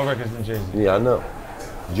selling more records than Jay-Z. Yeah, I know.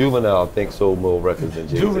 Juvenile, I think, sold more records than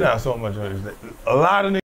Jay-Z. Juvenile sold much records. A lot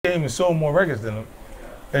of niggas came and sold more records than him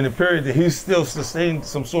in the period that he still sustained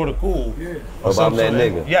some sort of cool. Yeah. About that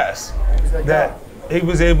nigga. Yes. That he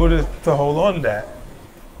was able to hold on to that.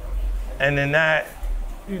 And then that,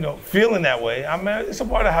 you know, feeling that way, I mean, it's a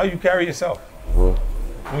part of how you carry yourself.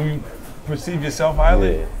 Mm-hmm. When you perceive yourself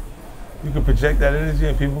highly, you can project that energy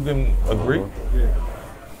and people can agree. Mm-hmm.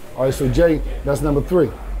 Yeah. All right, so Jay, that's number 3.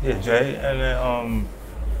 Yeah, Jay, and then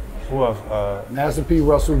who else? Master P,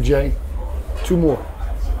 Russell, Jay. 2 more.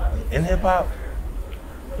 In hip hop?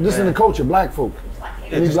 Just in the culture, black folk.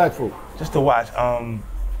 Any just, black folk. Just to watch.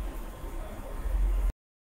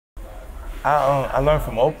 I learned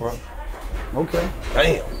from Oprah. Okay.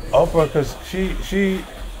 Damn. Oprah, because she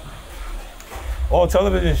all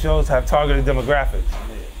television shows have targeted demographics.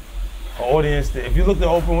 An audience that, if you looked at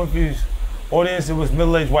Oprah Winfrey's audience, it was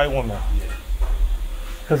middle-aged white women.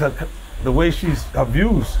 Because the way her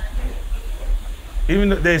views, even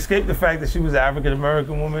though they escaped the fact that she was an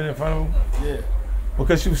African-American woman in front of them. Yeah.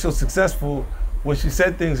 Because she was so successful, when she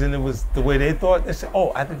said things and it was the way they thought, they said,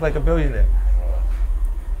 oh, I think like a billionaire.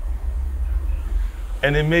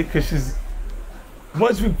 And they make, because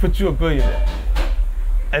once we put you a billionaire,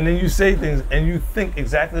 and then you say things and you think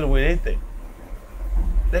exactly the way they think,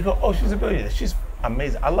 they go, oh, she's a billionaire. She's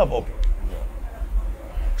amazing. I love Oprah.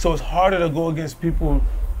 So it's harder to go against people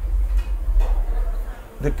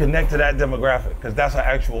to connect to that demographic, because that's our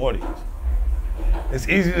actual audience. It's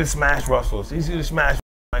easy to smash Russell. It's easy to smash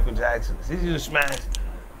Michael Jackson. It's easy to smash.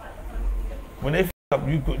 When they f up,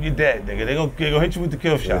 you're dead, nigga. They gonna hit you with the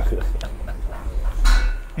kill shot.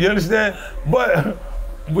 You understand? But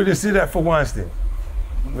we didn't see that for Weinstein.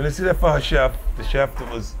 We didn't see that for her chef. The chef that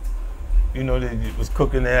was, you know, that was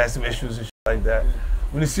cooking. They had some issues and shit like that.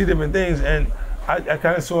 We didn't see different things, and I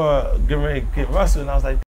kind of saw getting ready to get Russell, and I was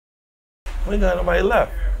like, we ain't got nobody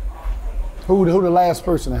left. Who the last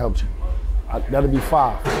person that helped you? That'll be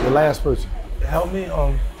 5. The last person. Help me.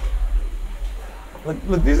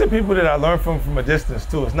 Look, these are people that I learned from a distance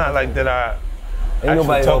too. It's not like that I. Ain't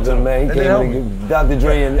nobody helping, man. He came in, Dr.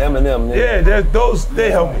 Dre and Eminem. Yeah, there's those.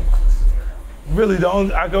 They help me. Really,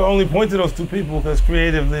 I can only point to those 2 people because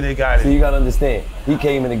creatively they got it. So you gotta understand, he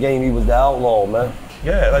came in the game. He was the outlaw, man.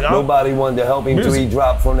 Yeah, like nobody wanted to help him until he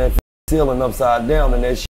dropped from that ceiling upside down, and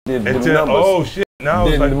that shit did the numbers. Oh shit! Now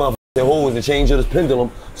then like, the motherfucker said, "Oh, it's a change of this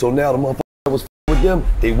pendulum." So now the motherfucker that was with them,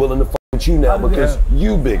 they willing to fuck with you now because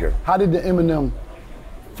you bigger. How did the Eminem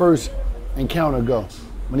first encounter go?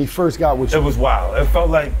 When he first got with you? It was wild. It felt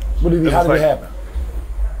like. How did it happen?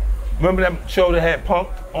 Remember that show that had Punk'd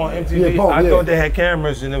on MTV? Yeah, I thought they had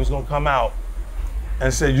cameras and it was gonna come out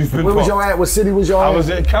and say, you've been Where was your at? What city was your at? I was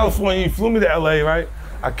in California. You flew me to LA, right?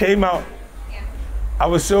 I came out. I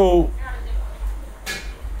was so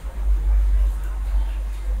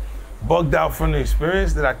bugged out from the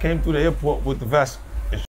experience that I came through the airport with the vest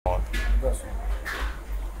and on.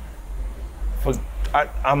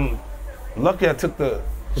 I'm lucky I took the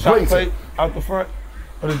shot plate out the front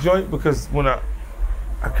of the joint, because when I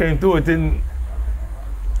came through, it didn't.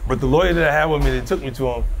 But the lawyer that I had with me that took me to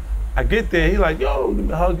him, I get there, he like, yo,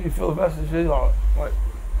 how do you feel the vest and shit? Like,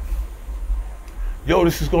 yo,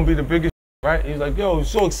 this is gonna be the biggest, right? He's like, yo, I'm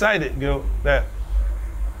so excited, you know, that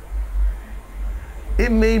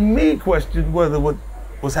it made me question whether what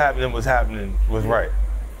was happening was right.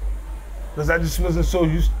 Because I just wasn't so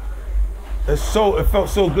used. It felt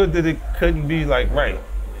so good that it couldn't be like right.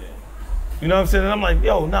 You know what I'm saying? And I'm like,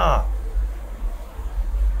 yo, nah.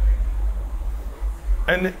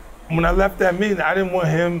 And when I left that meeting, I didn't want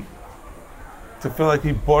him to feel like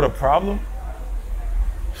he brought a problem.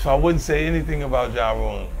 So I wouldn't say anything about Ja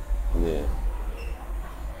Rule. Yeah.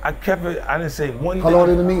 I kept it, I didn't say one thing. How long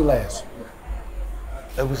did the meet last?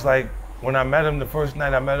 It was like, when I met him, the first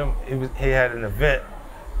night I met him, he had an event.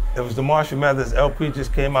 It was the Marshall Mathers LP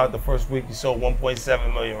just came out the first week. He sold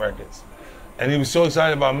 1.7 million records. And he was so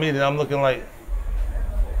excited about me that I'm looking like,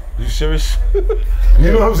 you serious?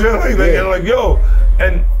 You know what I'm saying? Like, yo.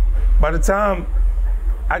 And by the time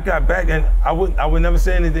I got back, and I would never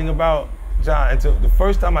say anything about John until the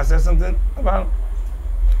first time I said something about him.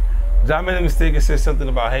 John made a mistake and said something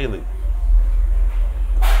about Haley.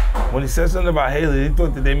 When he said something about Haley, he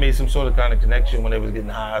thought that they made some sort of kind of connection when they was getting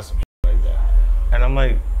high or some shit like that. And I'm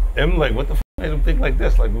like, what the f made him think like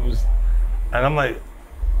this? Like, it was, and I'm like,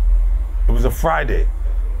 it was a Friday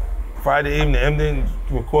evening. Em didn't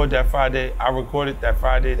record that Friday. I recorded that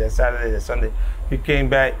Friday, that Saturday, that Sunday. He came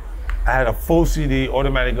back. I had a full CD,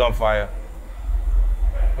 Automatic Gunfire.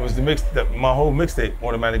 It was my whole mixtape,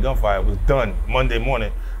 Automatic Gunfire, was done Monday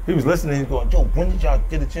morning. He was listening. He's going, yo, when did y'all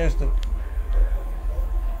get a chance to?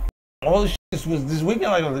 All this shit was this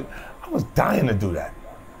weekend. Like, I was dying to do that.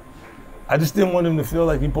 I just didn't want him to feel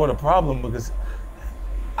like he brought a problem, because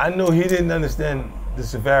I know he didn't understand the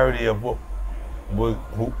severity of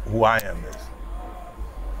who I am is.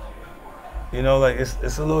 You know, like,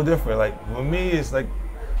 it's a little different. Like, for me, it's like,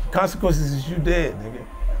 consequences is you dead, nigga.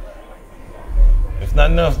 It's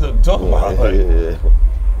not enough to talk about. Like,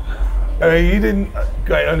 I mean, he didn't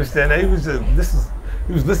quite understand that. He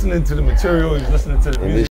was listening to the material, he was listening to the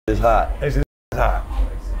music. This is hot. This is hot.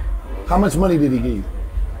 How much money did he give you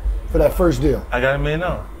for that first deal? I got $1 million.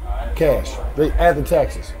 Cash, after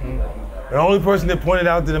taxes. The only person that pointed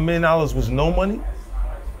out that $1 million was no money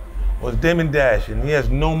was Damon Dash, and he has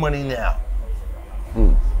no money now.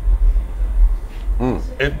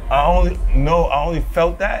 I only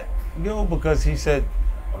felt that, you know, because he said,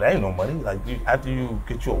 well, there ain't no money. Like, after you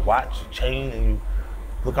get you a watch, a chain, and you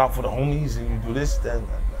look out for the homies, and you do this, then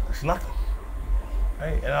it's nothing.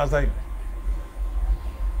 Right? And I was like,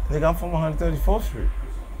 nigga, I'm from 134th Street.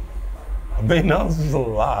 $1 million is a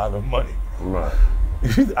lot of money. Right.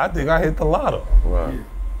 I think I hit the lotto. Right.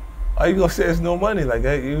 Are you gonna say it's no money? Like,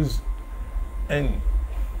 and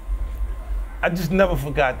I just never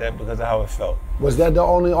forgot that because of how it felt. Was that the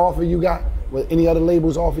only offer you got? Was any other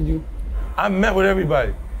labels offered you? I met with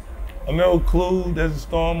everybody. I met with Clue, Desert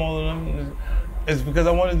Storm, all of them. It's because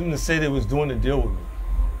I wanted them to say they was doing the deal with me.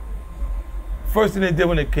 First thing they did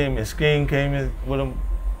when they came in, Skeen came in with them,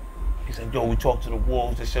 He said, yo, we talked to the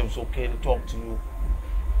Wolves. They said it's okay to talk to you.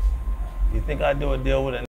 You think I do a deal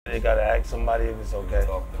with a nigga? They gotta ask somebody if it's okay.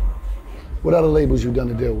 What other labels you done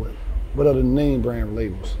a deal with? What other name brand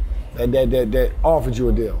labels that offered you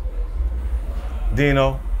a deal?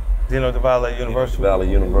 Dino the Valley Universal.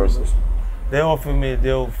 Valley Universal. They offered me a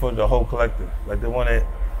deal for the whole collective. Like they wanted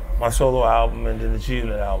my solo album and then the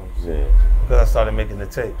G-Unit albums. Yeah. Because I started making the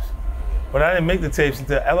tapes. But I didn't make the tapes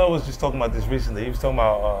until, LL was just talking about this recently. He was talking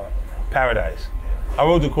about Paradise. I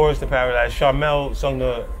wrote the chorus to Paradise. Charmel sung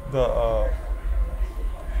the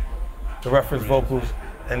reference vocals,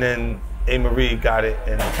 and then A. Marie got it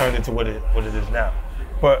and turned it to what it is now.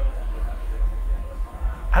 But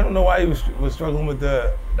I don't know why he was struggling with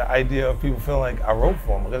the idea of people feeling like I wrote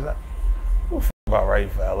for him, because I don't f about writing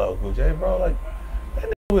for LL Cool J, bro. Like, that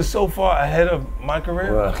nigga was so far ahead of my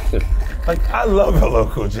career. Right. Like, I love LL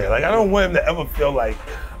Cool J. Like, I don't want him to ever feel like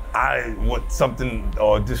I want something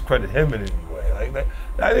or discredit him in any way. Like,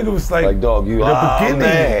 that nigga was like dog, you the beginning.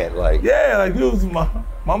 Man. Like, yeah, like, you was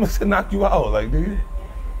mama said knock you out. Like, dude,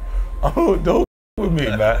 oh, don't with me,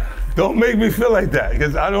 man. Don't make me feel like that,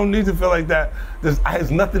 because I don't need to feel like that.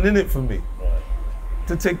 There's nothing in it for me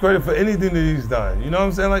to take credit for anything that he's done. You know what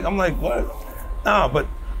I'm saying? Like, I'm like, what? Nah, but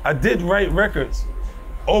I did write records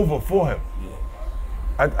over for him.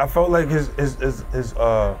 I felt like his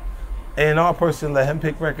A&R person let him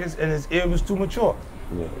pick records, and his ear was too mature.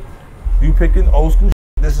 Yeah. You picking old school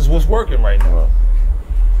shit, this is what's working right now. Right.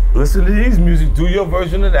 Listen to these music, do your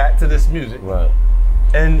version of that to this music. Right.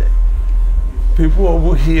 And people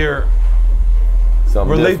will hear,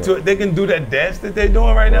 something relate different to it. They can do that dance that they're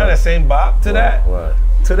doing right now, that same bop to that,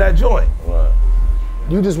 to that joint. Right.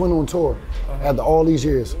 You just went on tour after all these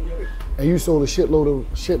years, and you sold a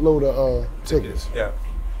shitload of tickets. Yeah.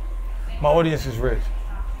 My audience is rich.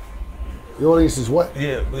 Your audience is what?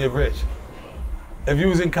 Yeah, they're rich. If you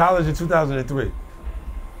was in college in 2003,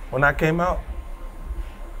 when I came out,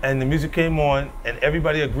 and the music came on, and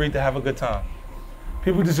everybody agreed to have a good time.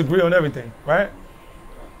 People disagree on everything, right?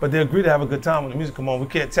 But they agree to have a good time when the music come on. We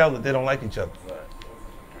can't tell that they don't like each other.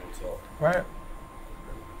 Right?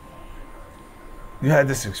 You had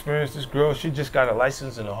this experience, this girl, she just got a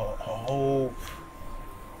license and her whole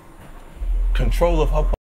control of her.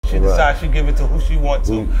 She decided she'd give it to who she wants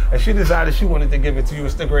to, and she decided she wanted to give it to you.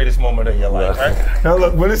 It's the greatest moment of your life, right? Now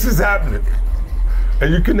look, when this is happening,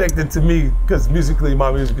 and you connected to me, because musically,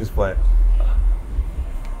 my music is playing.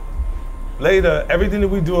 Later, everything that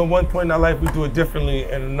we do at one point in our life, we do it differently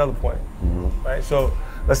at another point, right? So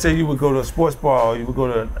let's say you would go to a sports bar, or you would go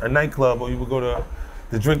to a nightclub, or you would go to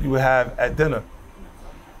the drink you would have at dinner.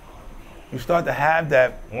 You start to have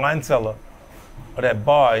that wine cellar or that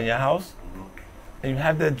bar in your house, and you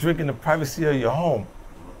have that drink in the privacy of your home.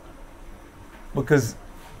 Because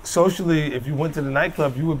socially, if you went to the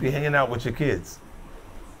nightclub, you would be hanging out with your kids.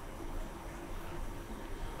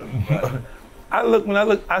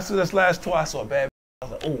 I saw this last tour, I saw a bad, I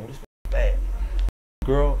was like, oh, this is bad.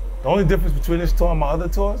 Girl, the only difference between this tour and my other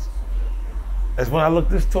tours is when I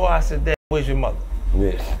looked this tour, I said, Dad, where's your mother?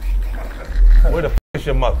 Yeah. Where the f is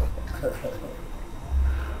your mother?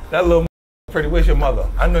 That little pretty, where's your mother?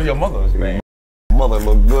 I know your mother is bad. Mother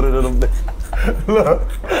look gooder than a Look,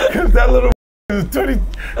 because that little is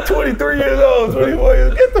 23 years old, 24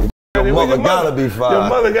 years, get the f Your mother gotta be fine. Your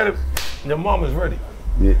mother gotta, your mom is ready.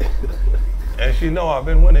 Yeah. And she know I've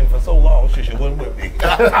been winning for so long, she should win with me.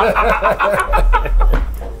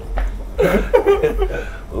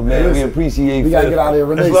 Well, man, we appreciate. We gotta get out of here,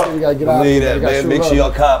 Renee. We gotta get out of here. Man, make sure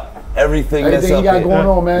y'all cop everything that's you up got there. going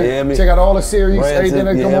on, man. Yeah, Check out all the series, everything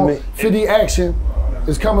that come on. me. 50 Action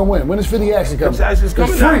is coming when? When is 50 Action coming? 50 Action is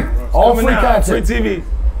coming it's free. now. All coming free now. content. Free TV.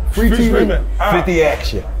 Free TV. Streaming. 50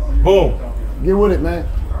 Action. Boom. Get with it, man.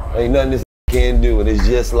 Ain't nothing this can't do, and it's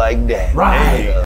just like that. Right.